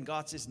do that. And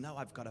God says, no,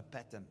 I've got a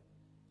pattern.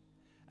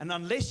 And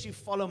unless you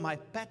follow my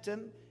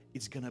pattern,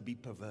 it's going to be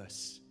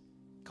perverse.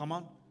 Come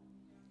on.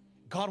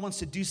 God wants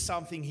to do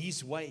something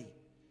His way.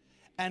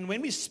 And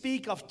when we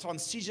speak of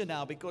transition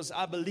now, because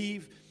I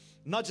believe,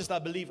 not just I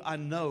believe, I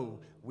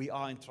know we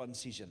are in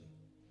transition.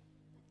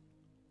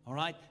 All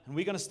right? And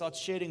we're going to start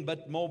sharing a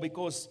bit more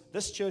because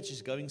this church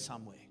is going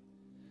somewhere.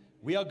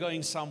 We are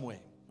going somewhere.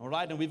 All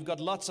right? And we've got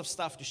lots of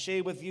stuff to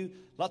share with you,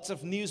 lots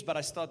of news, but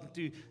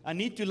I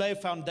need to lay a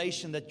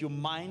foundation that your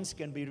minds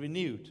can be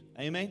renewed.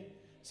 Amen?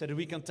 So that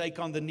we can take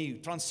on the new.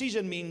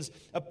 Transition means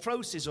a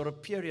process or a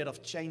period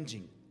of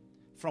changing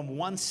from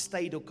one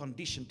state or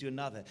condition to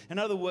another. In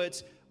other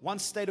words, one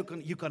state or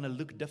you're going to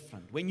look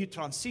different. When you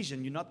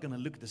transition, you're not going to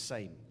look the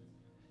same.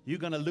 You're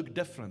going to look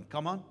different.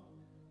 Come on.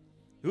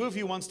 Who of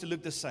you wants to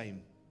look the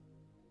same?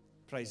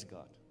 Praise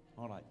God.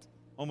 All right.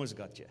 Almost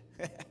got you.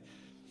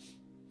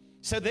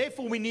 So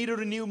therefore, we need a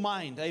renewed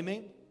mind.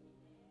 Amen?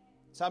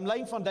 So I'm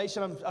laying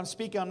foundation. I'm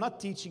speaking. I'm not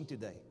teaching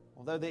today,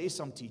 although there is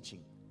some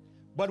teaching.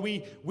 But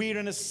we're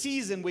in a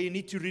season where you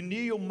need to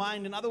renew your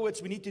mind. In other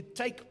words, we need to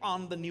take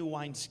on the new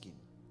wineskin.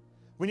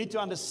 We need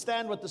to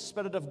understand what the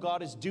Spirit of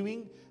God is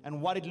doing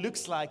and what it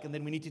looks like, and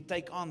then we need to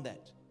take on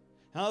that.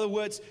 In other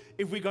words,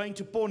 if we're going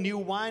to pour new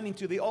wine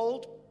into the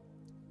old,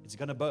 it's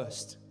going to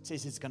burst. It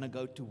says it's going to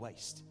go to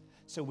waste.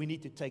 So we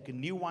need to take a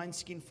new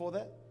wineskin for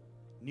the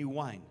new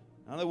wine.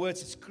 In other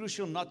words, it's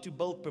crucial not to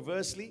build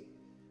perversely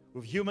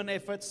with human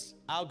efforts,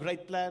 our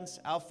great plans,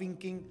 our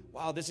thinking.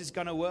 Wow, this is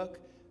going to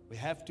work. We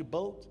have to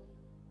build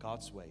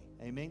God's way.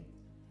 Amen?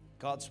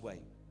 God's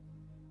way.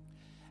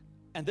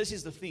 And this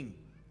is the thing.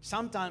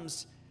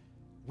 Sometimes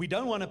we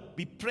don't want to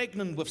be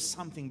pregnant with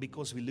something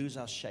because we lose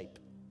our shape.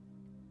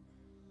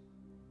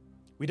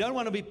 We don't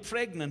want to be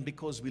pregnant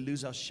because we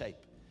lose our shape.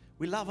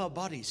 We love our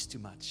bodies too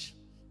much,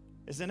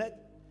 isn't it?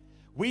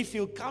 We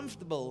feel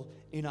comfortable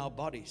in our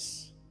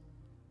bodies,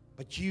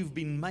 but you've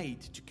been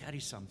made to carry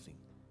something.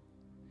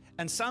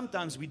 And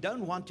sometimes we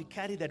don't want to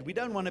carry that. We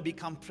don't want to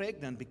become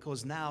pregnant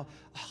because now,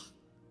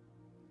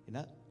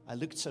 I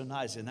looked so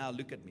nice and now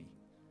look at me.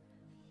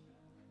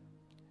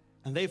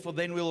 And therefore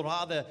then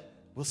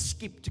we'll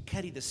skip to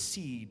carry the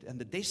seed and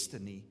the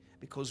destiny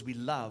because we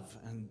love,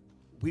 and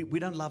we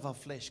don't love our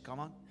flesh, come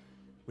on.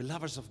 We're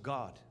lovers of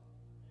God.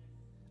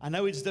 I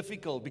know it's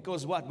difficult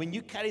because what? When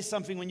you carry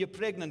something, when you're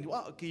pregnant,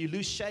 okay, you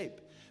lose shape.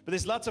 But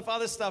there's lots of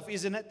other stuff,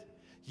 isn't it?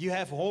 You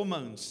have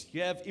hormones,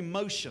 you have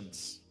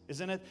emotions,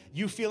 isn't it?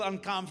 You feel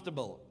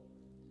uncomfortable.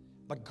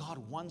 But God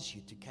wants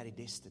you to carry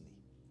destiny.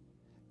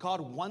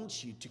 God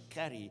wants you to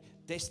carry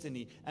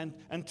destiny. And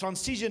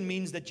transition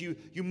means that you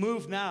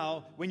move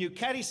now. When you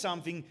carry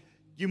something,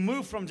 you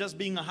move from just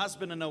being a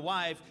husband and a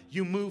wife,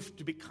 you move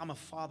to become a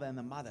father and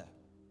a mother.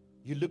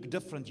 You look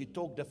different, you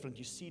talk different,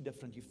 you see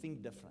different, you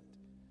think different.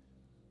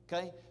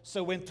 Okay?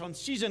 So when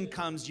transition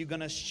comes, you're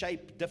going to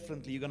shape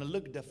differently, you're going to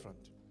look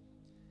different.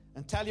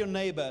 And tell your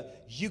neighbor,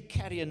 you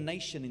carry a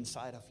nation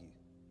inside of you.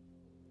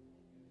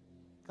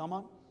 Come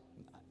on.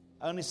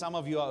 Only some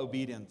of you are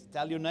obedient.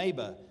 Tell your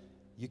neighbor,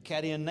 you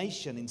carry a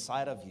nation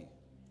inside of you.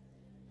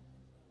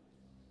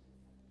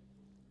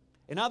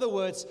 In other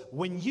words,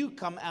 when you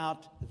come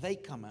out, they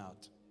come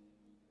out.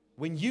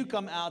 When you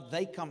come out,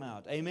 they come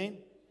out. Amen?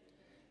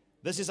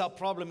 This is our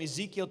problem.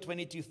 Ezekiel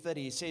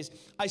 22:30. It says,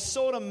 I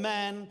sought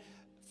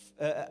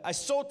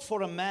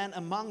for a man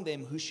among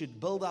them who should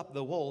build up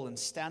the wall and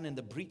stand in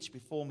the breach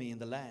before me in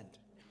the land,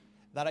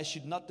 that I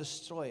should not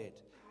destroy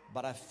it,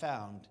 but I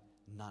found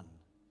none.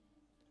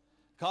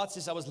 God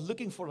says, I was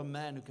looking for a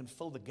man who can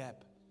fill the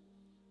gap,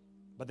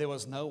 but there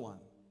was no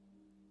one.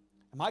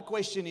 And my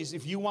question is,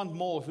 if you want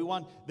more,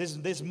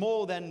 there's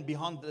more than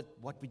beyond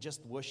what we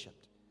just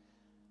worshipped.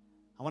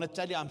 I want to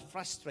tell you, I'm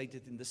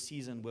frustrated in this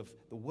season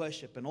with the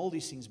worship and all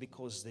these things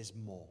because there's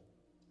more.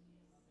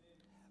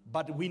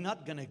 But we're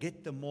not going to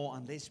get the more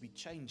unless we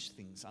change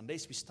things,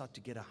 unless we start to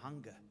get a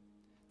hunger.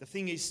 The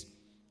thing is,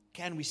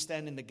 can we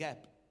stand in the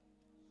gap?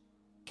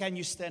 Can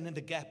you stand in the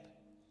gap?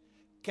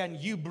 Can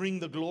you bring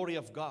the glory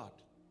of God?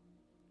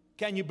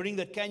 Can you bring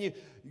that?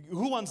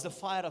 Who wants the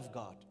fire of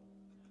God?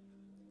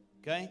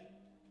 Okay?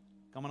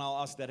 Come on, I'll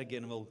ask that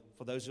again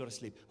for those who are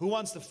asleep. Who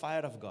wants the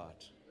fire of God?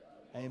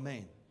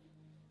 Amen.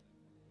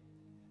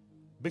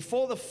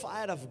 Before the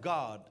fire of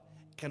God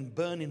can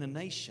burn in a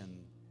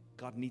nation,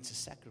 God needs a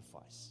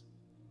sacrifice.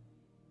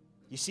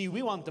 You see,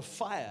 we want the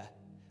fire,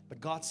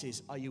 but God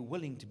says, are you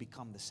willing to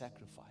become the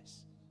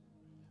sacrifice?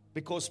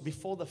 Because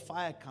before the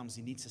fire comes,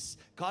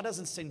 God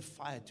doesn't send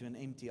fire to an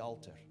empty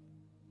altar.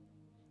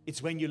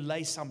 It's when you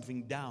lay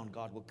something down,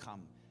 God will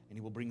come and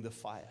He will bring the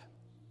fire.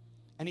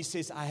 And He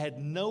says, I had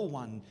no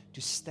one to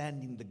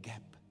stand in the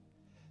gap.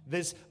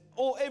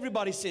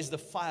 Everybody says the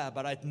fire,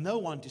 but I had no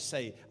one to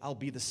say, I'll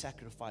be the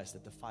sacrifice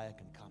that the fire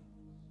can come.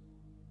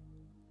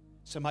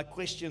 So my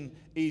question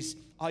is,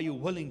 are you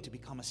willing to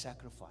become a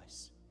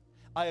sacrifice?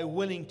 Are you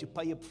willing to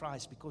pay a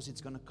price because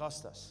it's going to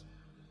cost us?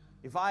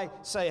 If I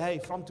say, hey,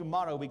 from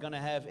tomorrow we're going to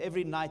have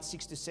every night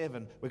 6 to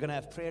 7, we're going to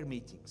have prayer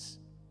meetings.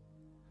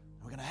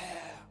 We're going to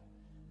have.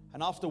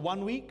 And after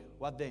 1 week,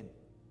 what then?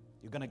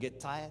 You're going to get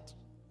tired.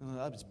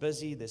 It's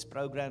busy, there's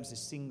programs,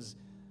 there's things.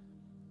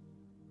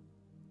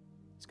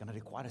 It's going to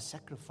require a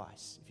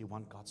sacrifice if you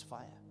want God's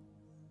fire,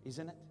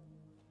 isn't it?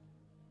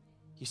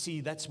 You see,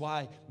 that's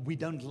why we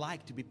don't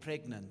like to be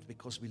pregnant,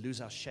 because we lose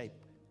our shape.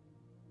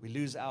 We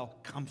lose our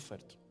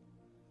comfort.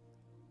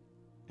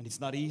 And it's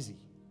not easy.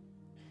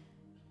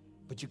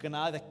 But you can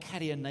either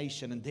carry a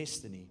nation and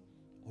destiny,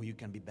 or you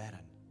can be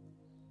barren.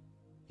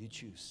 You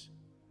choose.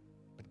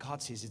 But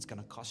God says it's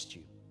going to cost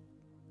you.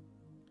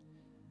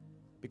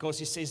 Because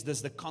He says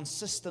there's the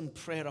consistent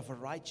prayer of a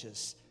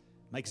righteous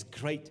makes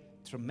great,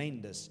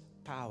 tremendous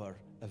power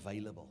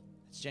available.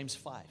 It's James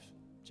 5.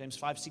 James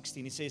 5:16.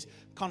 He says,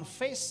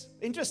 confess,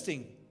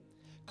 interesting,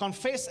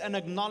 confess and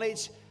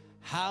acknowledge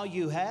how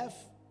you have.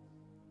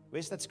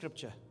 Where's that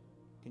scripture?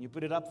 Can you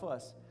put it up for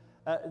us?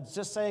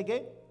 Just say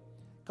again.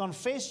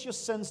 Confess your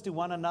sins to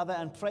one another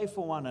and pray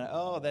for one another.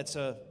 Oh, that's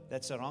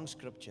a wrong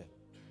scripture.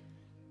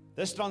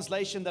 This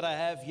translation that I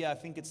have here, I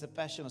think it's the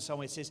Passion or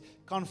somewhere, it says,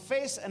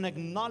 confess and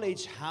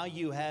acknowledge how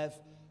you have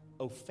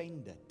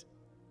offended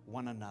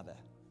one another.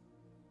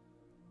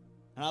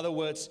 In other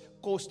words,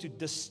 cause to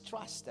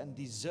distrust and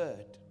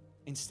desert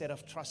instead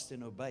of trust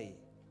and obey.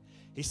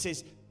 He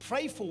says,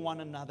 pray for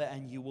one another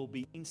and you will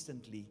be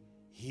instantly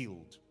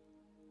healed.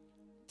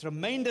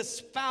 Tremendous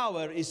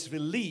power is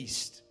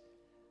released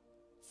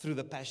through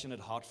the passionate,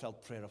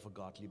 heartfelt prayer of a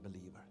godly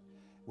believer.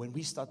 When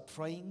we start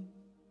praying,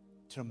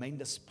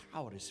 tremendous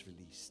power is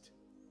released.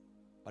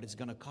 But it's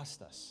going to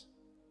cost us.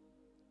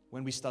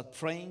 When we start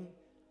praying,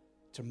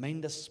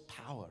 tremendous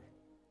power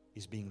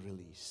is being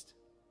released.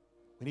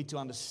 We need to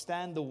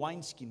understand the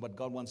wineskin, what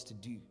God wants to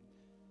do.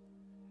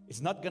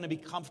 It's not going to be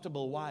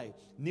comfortable. Why?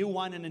 New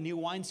wine in a new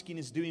wineskin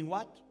is doing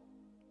what?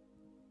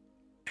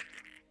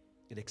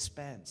 It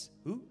expands.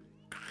 Who?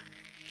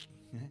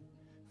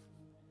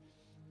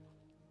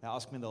 They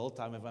ask me the whole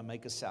time if I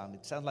make a sound.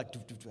 It sounds like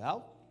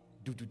how?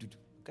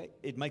 Okay,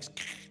 it makes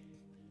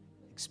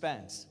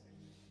expands.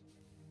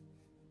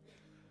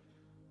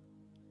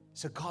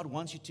 So God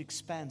wants you to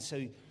expand.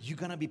 So you're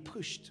going to be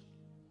pushed.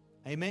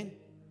 Amen.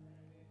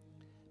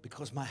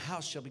 Because my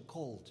house shall be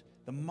called,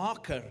 the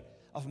marker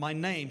of my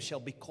name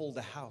shall be called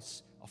the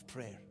house of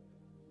prayer.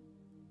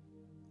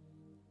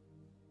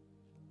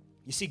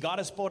 You see, God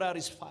has poured out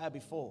His fire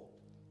before.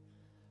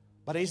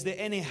 But is there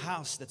any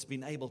house that's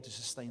been able to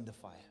sustain the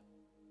fire?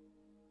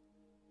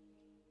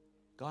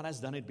 God has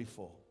done it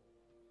before.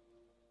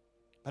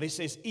 But He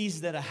says, is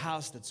there a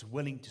house that's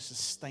willing to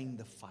sustain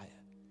the fire?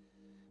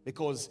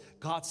 Because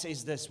God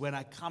says this, when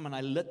I come and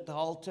I lit the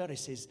altar, He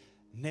says,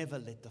 never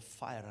let the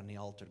fire on the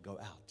altar go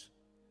out.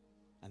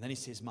 And then He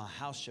says, my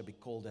house shall be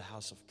called a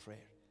house of prayer.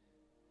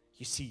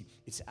 You see,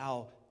 it's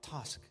our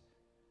task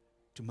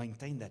to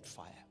maintain that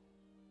fire.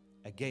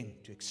 Again,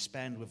 to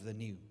expand with the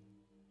new.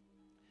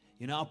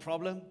 You know our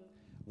problem?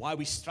 Why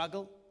we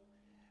struggle?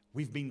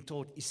 We've been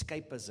taught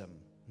escapism,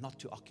 not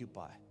to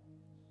occupy.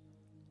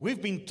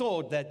 We've been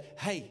taught that,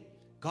 hey,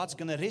 God's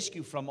going to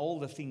rescue from all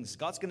the things.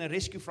 God's going to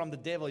rescue from the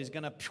devil. He's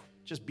going to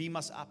just beam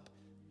us up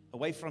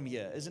away from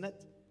here, isn't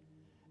it?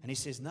 And He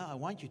says, no, I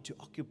want you to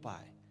occupy.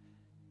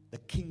 The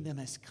kingdom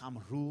has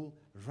come. Rule,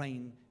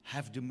 reign,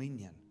 have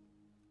dominion.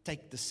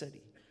 Take the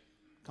city.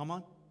 Come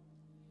on.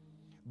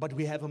 But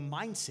we have a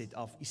mindset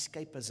of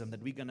escapism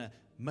that we're going to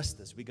miss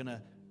this. We're going to,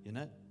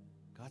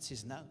 God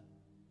says, no.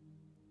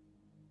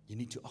 You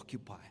need to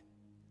occupy.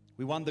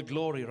 We want the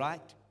glory,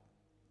 right?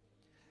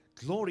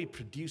 Glory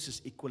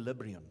produces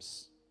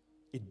equilibriums.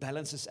 It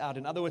balances out.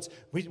 In other words,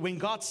 when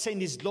God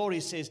sent His glory,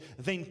 He says,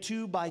 then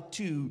 2 by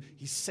 2,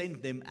 He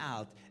sent them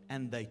out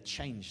and they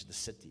changed the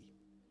city.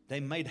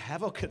 They made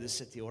havoc of the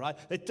city, all right?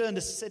 They turned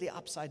the city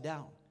upside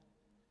down.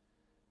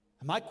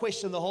 And my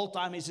question the whole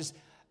time is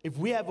if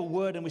we have a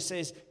word and we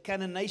say,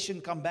 can a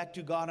nation come back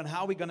to God, and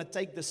how are we going to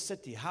take the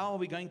city? How are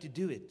we going to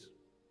do it?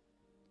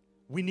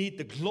 We need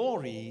the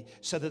glory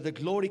so that the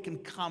glory can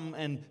come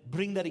and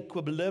bring that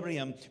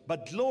equilibrium.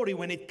 But glory,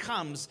 when it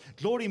comes,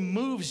 glory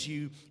moves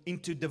you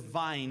into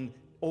divine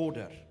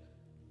order.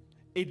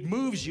 It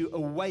moves you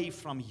away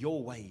from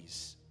your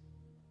ways.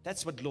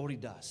 That's what glory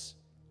does.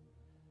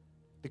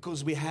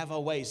 Because we have our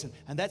ways.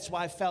 And that's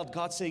why I felt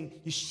God saying,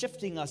 He's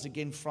shifting us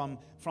again from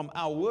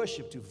our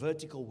worship to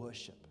vertical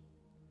worship.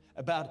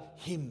 About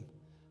Him.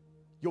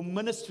 Your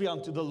ministry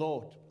unto the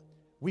Lord.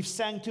 We've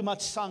sang too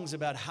much songs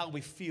about how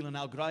we feel and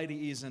how great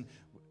He is, and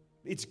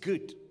it's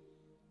good.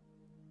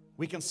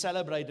 We can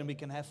celebrate and we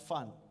can have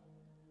fun.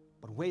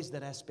 But where's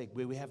that aspect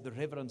where we have the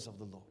reverence of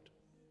the Lord?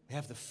 We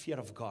have the fear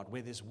of God,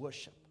 where there's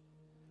worship,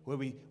 where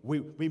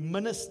we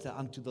minister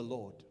unto the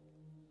Lord.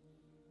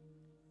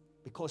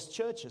 Because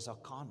churches are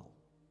carnal.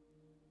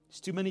 There's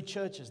too many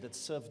churches that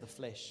serve the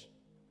flesh.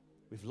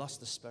 We've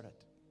lost the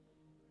spirit.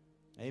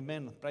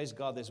 Amen. Praise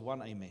God, there's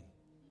one amen.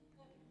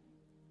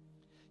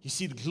 You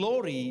see, the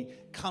glory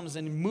comes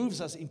and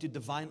moves us into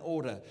divine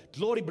order.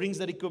 Glory brings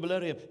that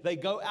equilibrium. They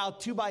go out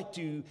 2 by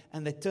 2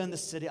 and they turn the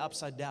city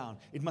upside down.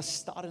 It must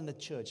start in the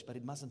church, but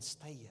it mustn't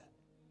stay here.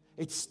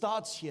 It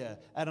starts here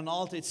at an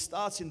altar. It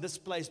starts in this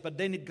place, but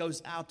then it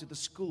goes out to the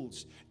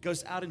schools. It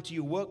goes out into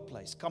your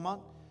workplace. Come on.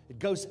 It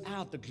goes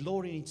out. The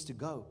glory needs to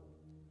go.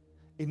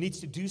 It needs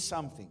to do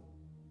something.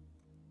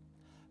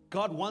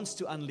 God wants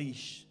to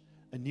unleash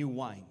a new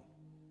wine.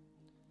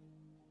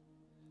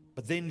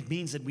 But then it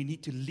means that we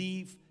need to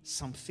leave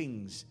some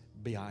things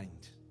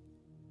behind.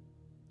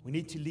 We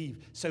need to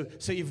leave. So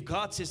if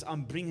God says,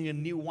 I'm bringing a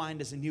new wine,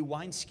 there's a new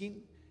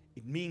wineskin,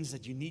 it means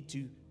that you need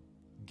to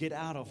get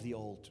out of the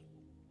old.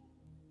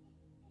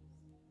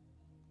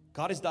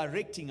 God is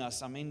directing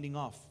us, I'm ending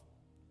off,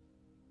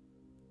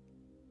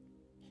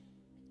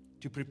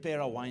 to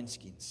prepare our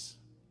wineskins.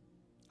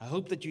 I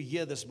hope that you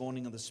hear this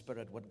morning in the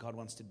Spirit what God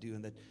wants to do,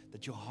 and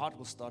that your heart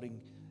will start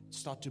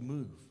to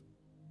move.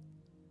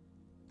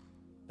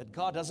 That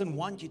God doesn't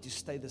want you to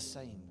stay the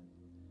same.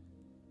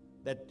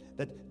 That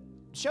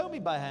show me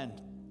by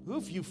hand, who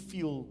of you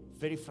feel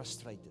very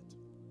frustrated?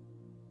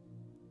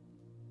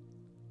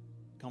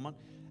 Come on.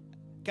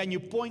 Can you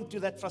point to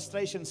that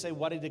frustration and say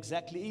what it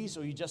exactly is,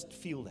 or you just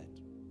feel that?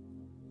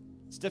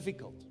 It's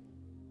difficult.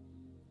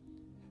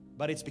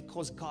 But it's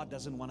because God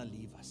doesn't want to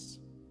leave us.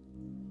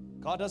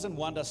 God doesn't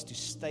want us to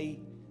stay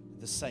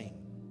the same.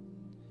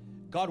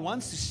 God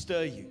wants to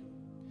stir you.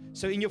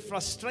 So in your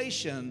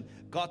frustration,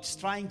 God's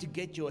trying to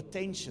get your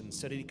attention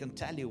so that He can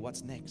tell you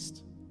what's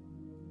next.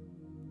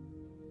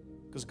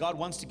 Because God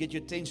wants to get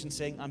your attention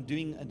saying, I'm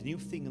doing a new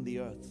thing in the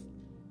earth.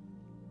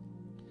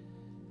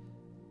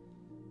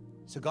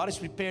 So God is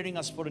preparing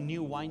us for a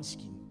new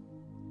wineskin.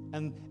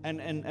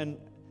 And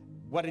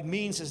what it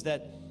means is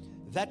that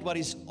what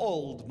is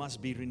old must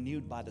be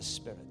renewed by the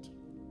Spirit.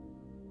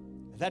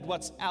 That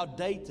what's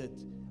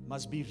outdated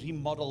must be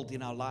remodeled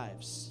in our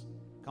lives.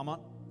 Come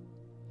on.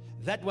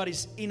 That what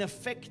is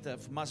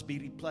ineffective must be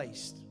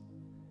replaced.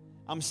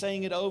 I'm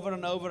saying it over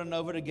and over and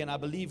over again. I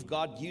believe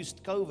God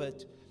used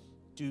COVID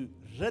to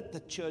rid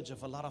the church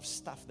of a lot of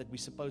stuff that we're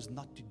supposed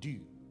not to do.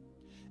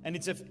 And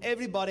it's if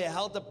everybody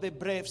held up their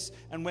breaths,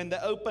 and when they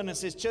open and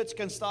says church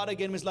can start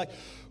again, it's like,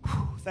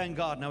 thank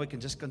God, now we can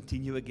just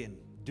continue again,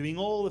 doing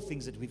all the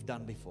things that we've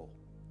done before.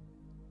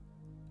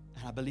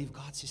 And I believe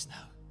God says,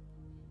 no,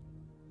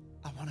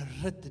 I want to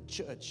rid the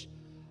church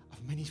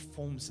of many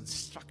forms and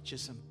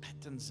structures and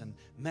patterns and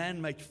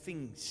man-made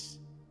things.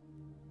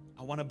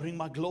 I want to bring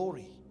my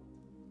glory,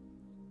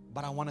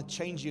 but I want to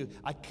change you.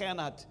 I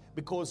cannot,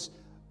 because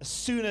as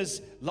soon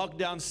as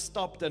lockdown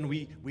stopped and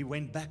we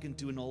went back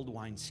into an old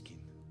wineskin,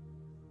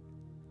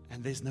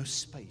 and there's no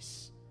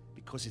space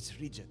because it's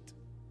rigid.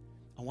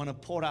 I want to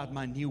pour out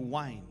my new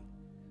wine,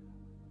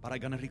 but I'm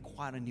going to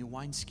require a new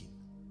wineskin.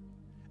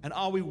 And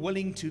are we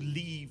willing to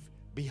leave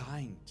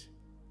behind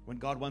when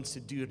God wants to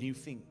do a new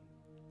thing?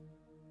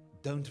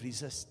 Don't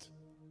resist.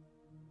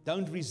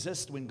 Don't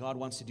resist when God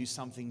wants to do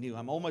something new.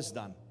 I'm almost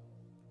done.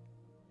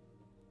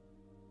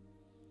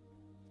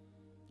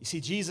 You see,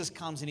 Jesus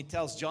comes and He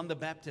tells John the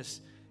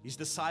Baptist, his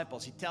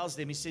disciples, He tells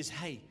them, He says,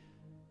 hey,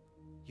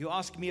 you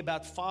ask me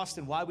about fast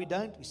and why we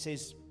don't? He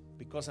says,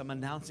 because I'm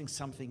announcing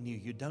something new.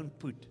 You don't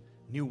put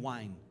new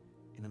wine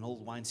in an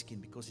old wineskin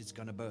because it's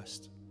going to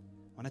burst.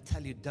 I want to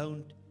tell you,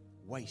 don't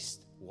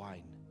waste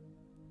wine.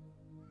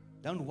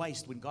 Don't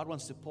waste when God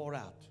wants to pour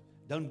out.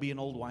 Don't be an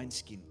old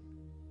wineskin.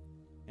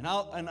 In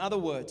other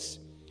words,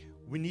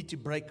 we need to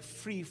break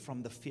free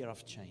from the fear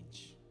of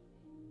change.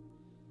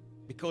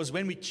 Because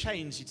when we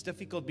change, it's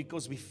difficult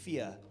because we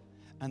fear.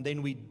 And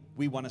then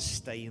we want to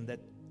stay in that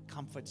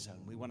comfort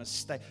zone. We want to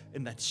stay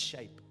in that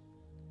shape.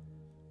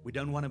 We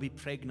don't want to be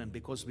pregnant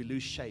because we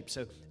lose shape.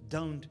 So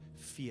don't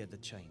fear the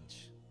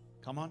change.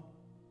 Come on.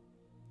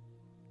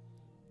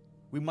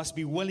 We must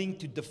be willing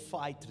to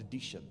defy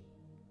tradition.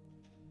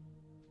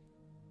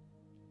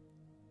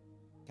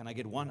 Can I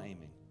get one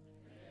amen?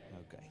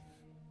 Okay.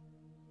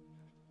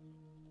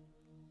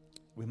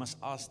 We must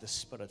ask the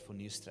Spirit for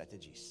new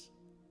strategies.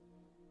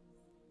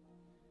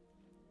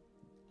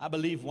 I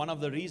believe one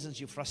of the reasons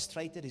you're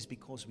frustrated is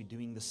because we're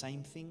doing the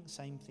same thing,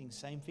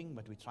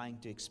 but we're trying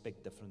to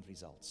expect different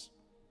results.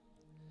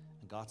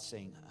 And God's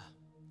saying,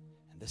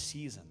 in this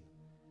season,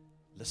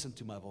 listen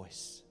to my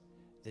voice.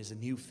 There's a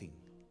new thing.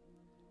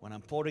 When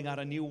I'm pouring out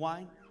a new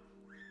wine,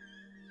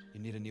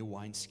 you need a new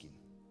wineskin.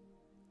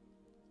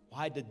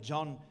 Why did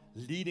John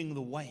leading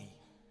the way?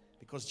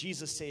 Because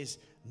Jesus says,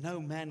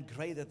 no man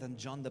greater than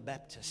John the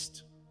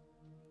Baptist.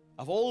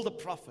 Of all the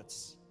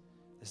prophets,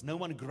 there's no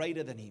one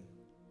greater than him.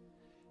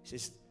 He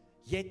says,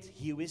 yet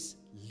he who is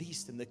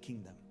least in the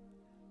kingdom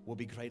will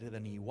be greater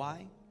than he.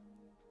 Why?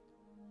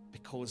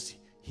 Because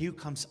he who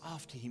comes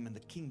after him in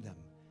the kingdom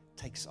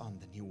takes on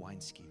the new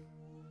wineskin.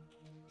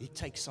 He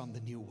takes on the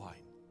new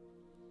wine.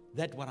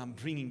 That what I'm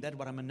bringing, that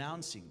what I'm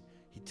announcing,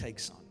 he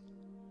takes on.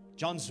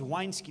 John's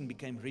wineskin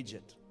became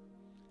rigid,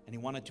 and he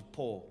wanted to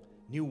pour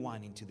new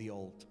wine into the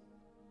old.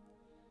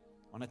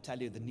 I want to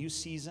tell you, the new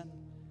season,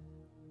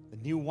 the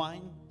new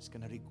wine is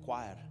going to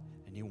require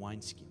a new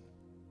wineskin.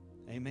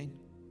 Amen.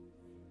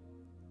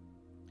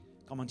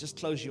 Come on, just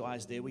close your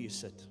eyes there where you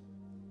sit.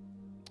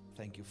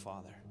 Thank you,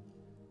 Father.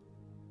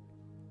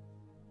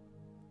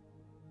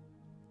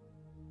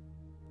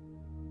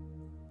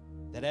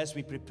 That as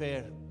we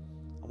prepare,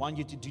 I want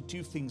you to do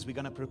two things. We're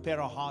going to prepare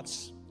our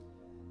hearts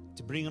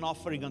to bring an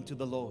offering unto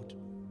the Lord.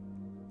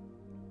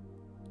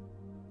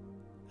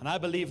 And I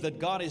believe that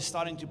God is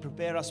starting to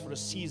prepare us for a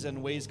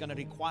season where He's going to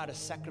require a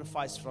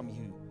sacrifice from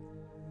you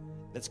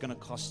that's going to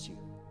cost you.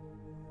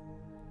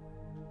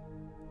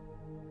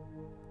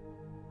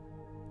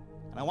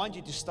 And I want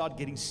you to start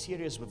getting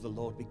serious with the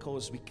Lord,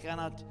 because we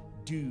cannot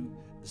do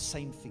the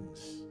same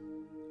things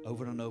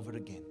over and over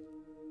again.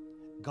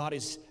 God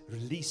is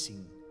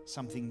releasing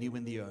something new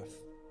in the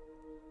earth.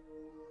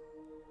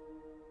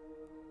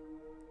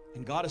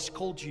 And God has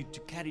called you to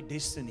carry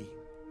destiny,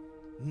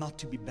 not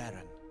to be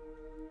barren,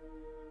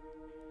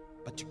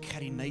 but to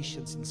carry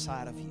nations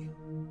inside of you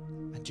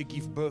and to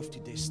give birth to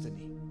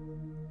destiny.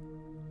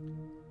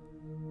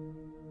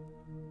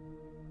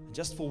 And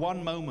just for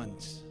one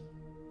moment,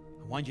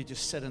 I want you to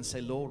sit and say,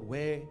 Lord,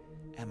 where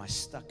am I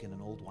stuck in an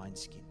old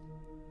wineskin?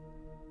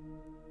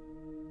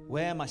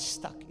 Where am I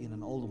stuck in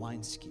an old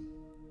wineskin?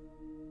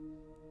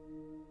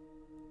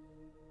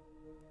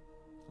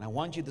 And I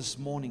want you this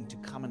morning to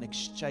come and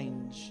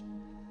exchange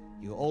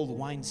your old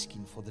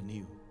wineskin for the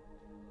new.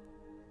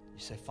 You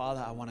say,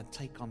 Father, I want to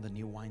take on the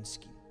new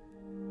wineskin.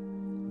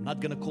 I'm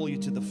not going to call you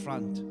to the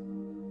front.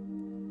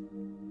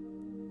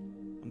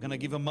 I'm going to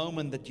give a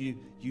moment that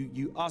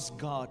you ask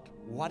God,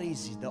 what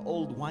is it, the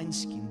old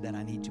wineskin that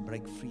I need to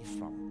break free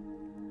from?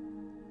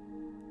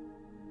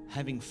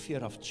 Having fear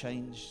of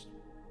change,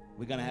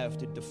 we're going to have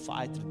to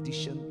defy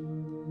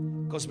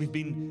tradition. Because we've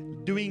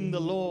been doing the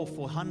law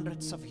for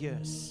hundreds of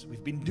years.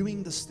 We've been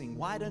doing this thing.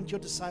 Why don't your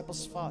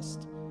disciples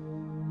fast?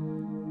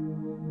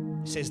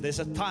 He says there's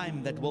a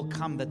time that will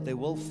come that they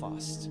will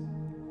fast.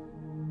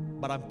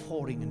 But I'm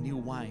pouring a new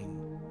wine.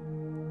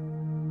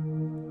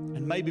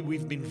 And maybe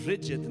we've been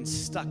rigid and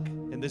stuck,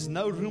 and there's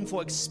no room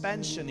for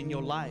expansion in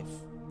your life.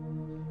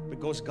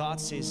 Because God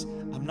says,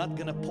 I'm not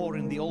going to pour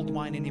in the old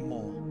wine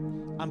anymore.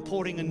 I'm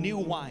pouring a new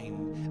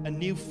wine, a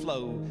new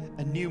flow,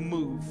 a new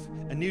move,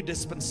 a new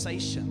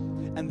dispensation.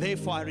 And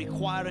therefore I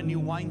require a new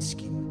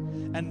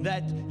wineskin. And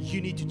that you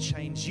need to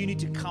change. You need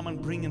to come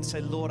and bring and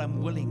say, Lord,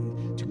 I'm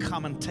willing to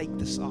come and take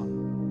this on.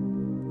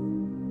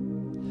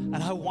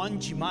 And I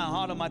want you, my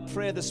heart and my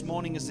prayer this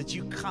morning is that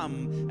you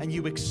come and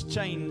you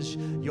exchange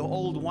your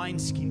old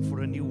wineskin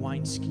for a new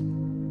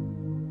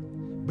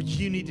wineskin. But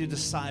you need to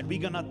decide. We're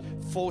going to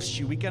force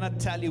you. We're going to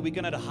tell you. We're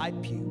going to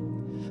hype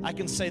you. I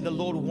can say the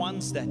Lord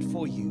wants that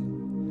for you.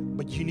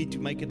 But you need to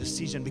make a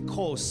decision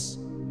because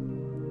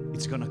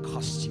it's going to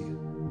cost you.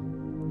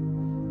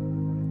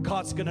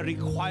 God's going to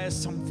require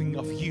something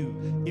of you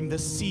in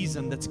this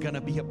season that's going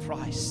to be a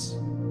price.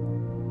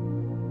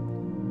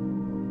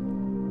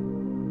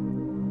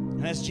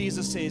 And as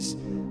Jesus says,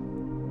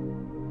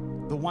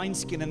 the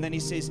wineskin, and then he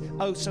says,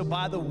 oh, so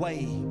by the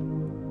way,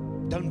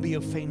 don't be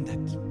offended.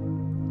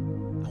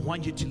 I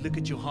want you to look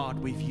at your heart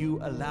where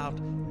you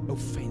allowed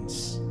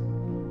offense,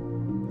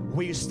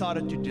 where you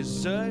started to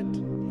desert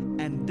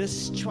and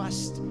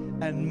distrust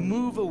and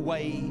move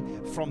away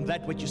from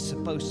that which you're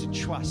supposed to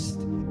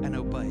trust and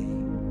obey.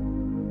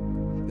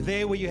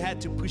 There where you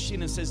had to push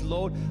in and says,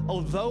 Lord,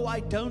 although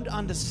I don't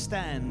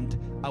understand,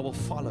 I will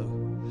follow.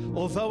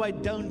 Although I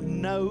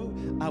don't know,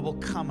 I will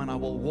come and I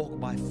will walk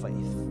by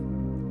faith.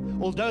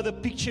 Although the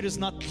picture is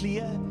not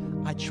clear,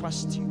 I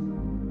trust you.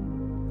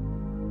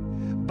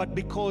 But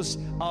because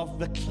of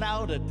the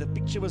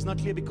picture was not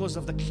clear because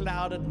of the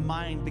clouded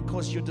mind,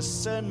 because your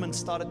discernment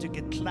started to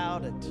get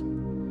clouded,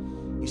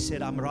 you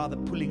said, I'm rather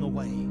pulling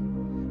away,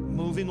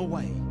 moving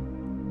away.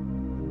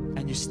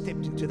 And you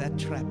stepped into that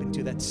trap,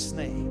 into that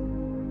snare.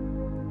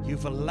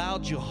 You've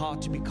allowed your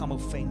heart to become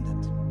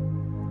offended.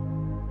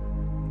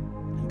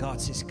 And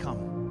God says,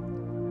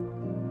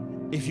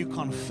 come. If you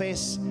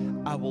confess,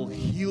 I will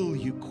heal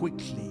you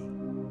quickly.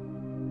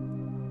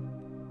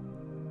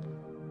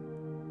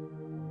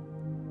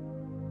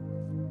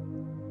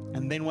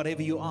 And then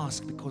whatever you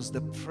ask, because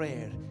the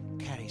prayer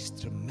carries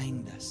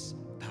tremendous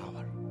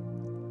power.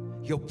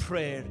 Your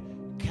prayer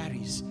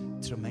carries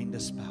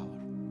tremendous power.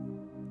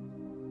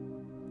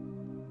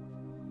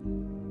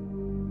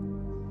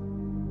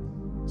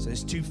 So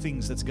there's two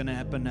things that's going to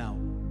happen now.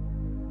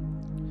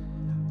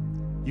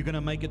 You're going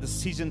to make a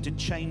decision to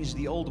change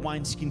the old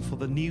wineskin for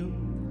the new.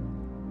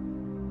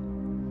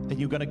 And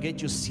you're going to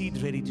get your seed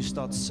ready to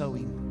start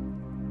sowing.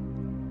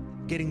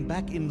 Getting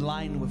back in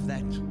line with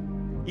that.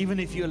 Even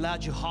if you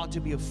allowed your heart to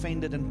be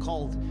offended and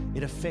cold,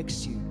 it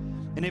affects you.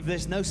 And if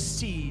there's no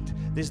seed,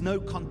 there's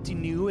no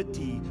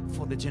continuity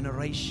for the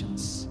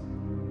generations.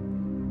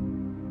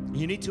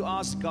 You need to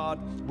ask God,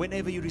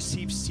 whenever you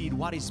receive seed,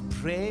 what is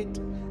bread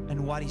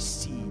and what is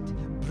seed?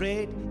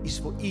 Bread is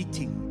for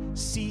eating.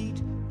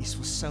 Seed is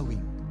for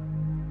sowing.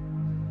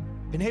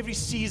 In every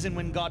season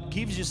when God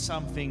gives you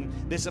something,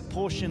 there's a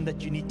portion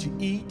that you need to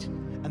eat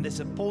and there's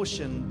a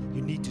portion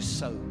you need to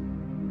sow.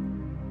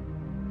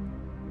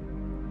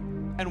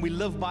 And we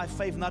live by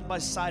faith, not by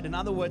sight. In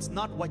other words,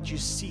 not what you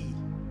see,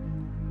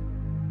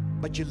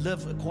 but you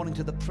live according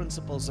to the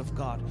principles of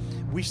God.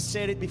 We've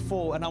said it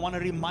before, and I want to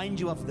remind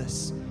you of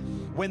this.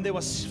 When there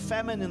was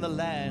famine in the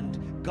land,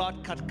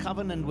 God cut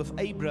covenant with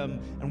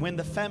Abram, and when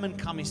the famine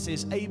came, he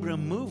says,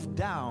 Abram, move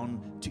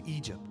down to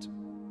Egypt.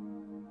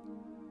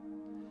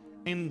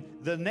 In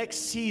the next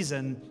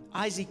season,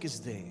 Isaac is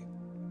there.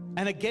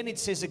 And again it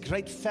says a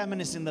great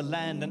famine is in the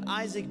land, and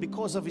Isaac,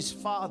 because of his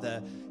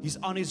father, he's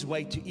on his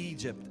way to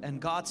Egypt. And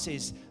God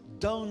says,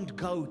 don't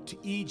go to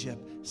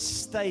Egypt,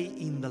 stay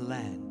in the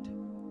land.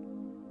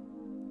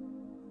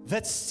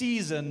 That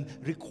season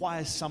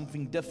requires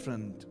something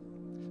different.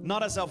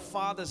 Not as our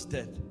fathers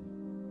did,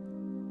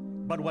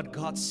 but what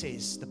God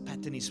says the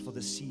pattern is for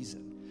the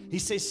season. He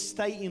says,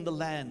 stay in the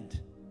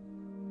land.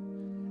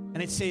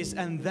 And it says,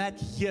 and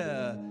that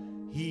year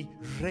he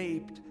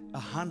reaped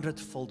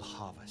 100-fold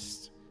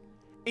harvest.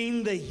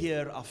 In the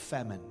year of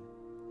famine.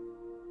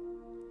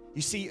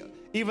 You see,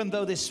 even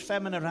though there's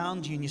famine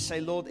around you and you say,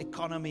 Lord,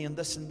 economy and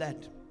this and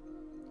that,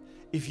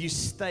 if you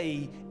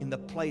stay in the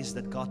place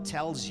that God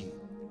tells you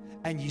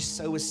and you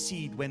sow a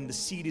seed when the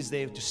seed is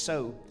there to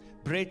sow,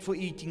 bread for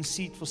eating,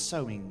 seed for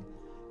sowing,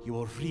 you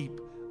will reap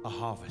a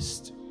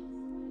harvest.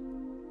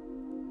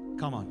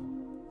 Come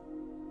on.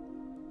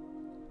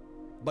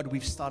 But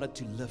we've started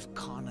to live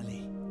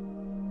carnally.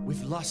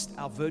 We've lost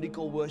our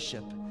vertical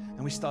worship.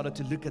 And we started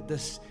to look at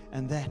this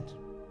and that.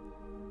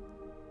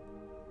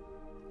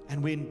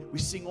 And when we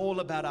sing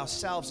all about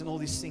ourselves and all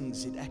these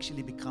things, it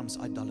actually becomes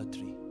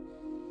idolatry.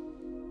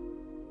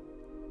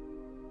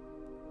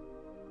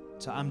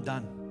 So I'm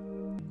done.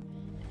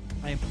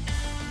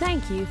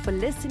 Thank you for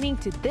listening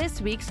to this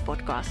week's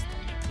podcast.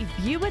 If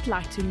you would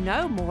like to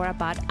know more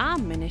about our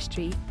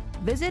ministry,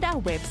 visit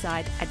our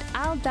website at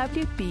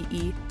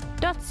lwpe.co.za.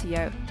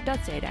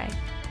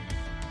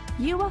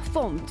 You are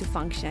formed to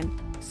function,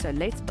 so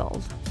let's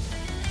build.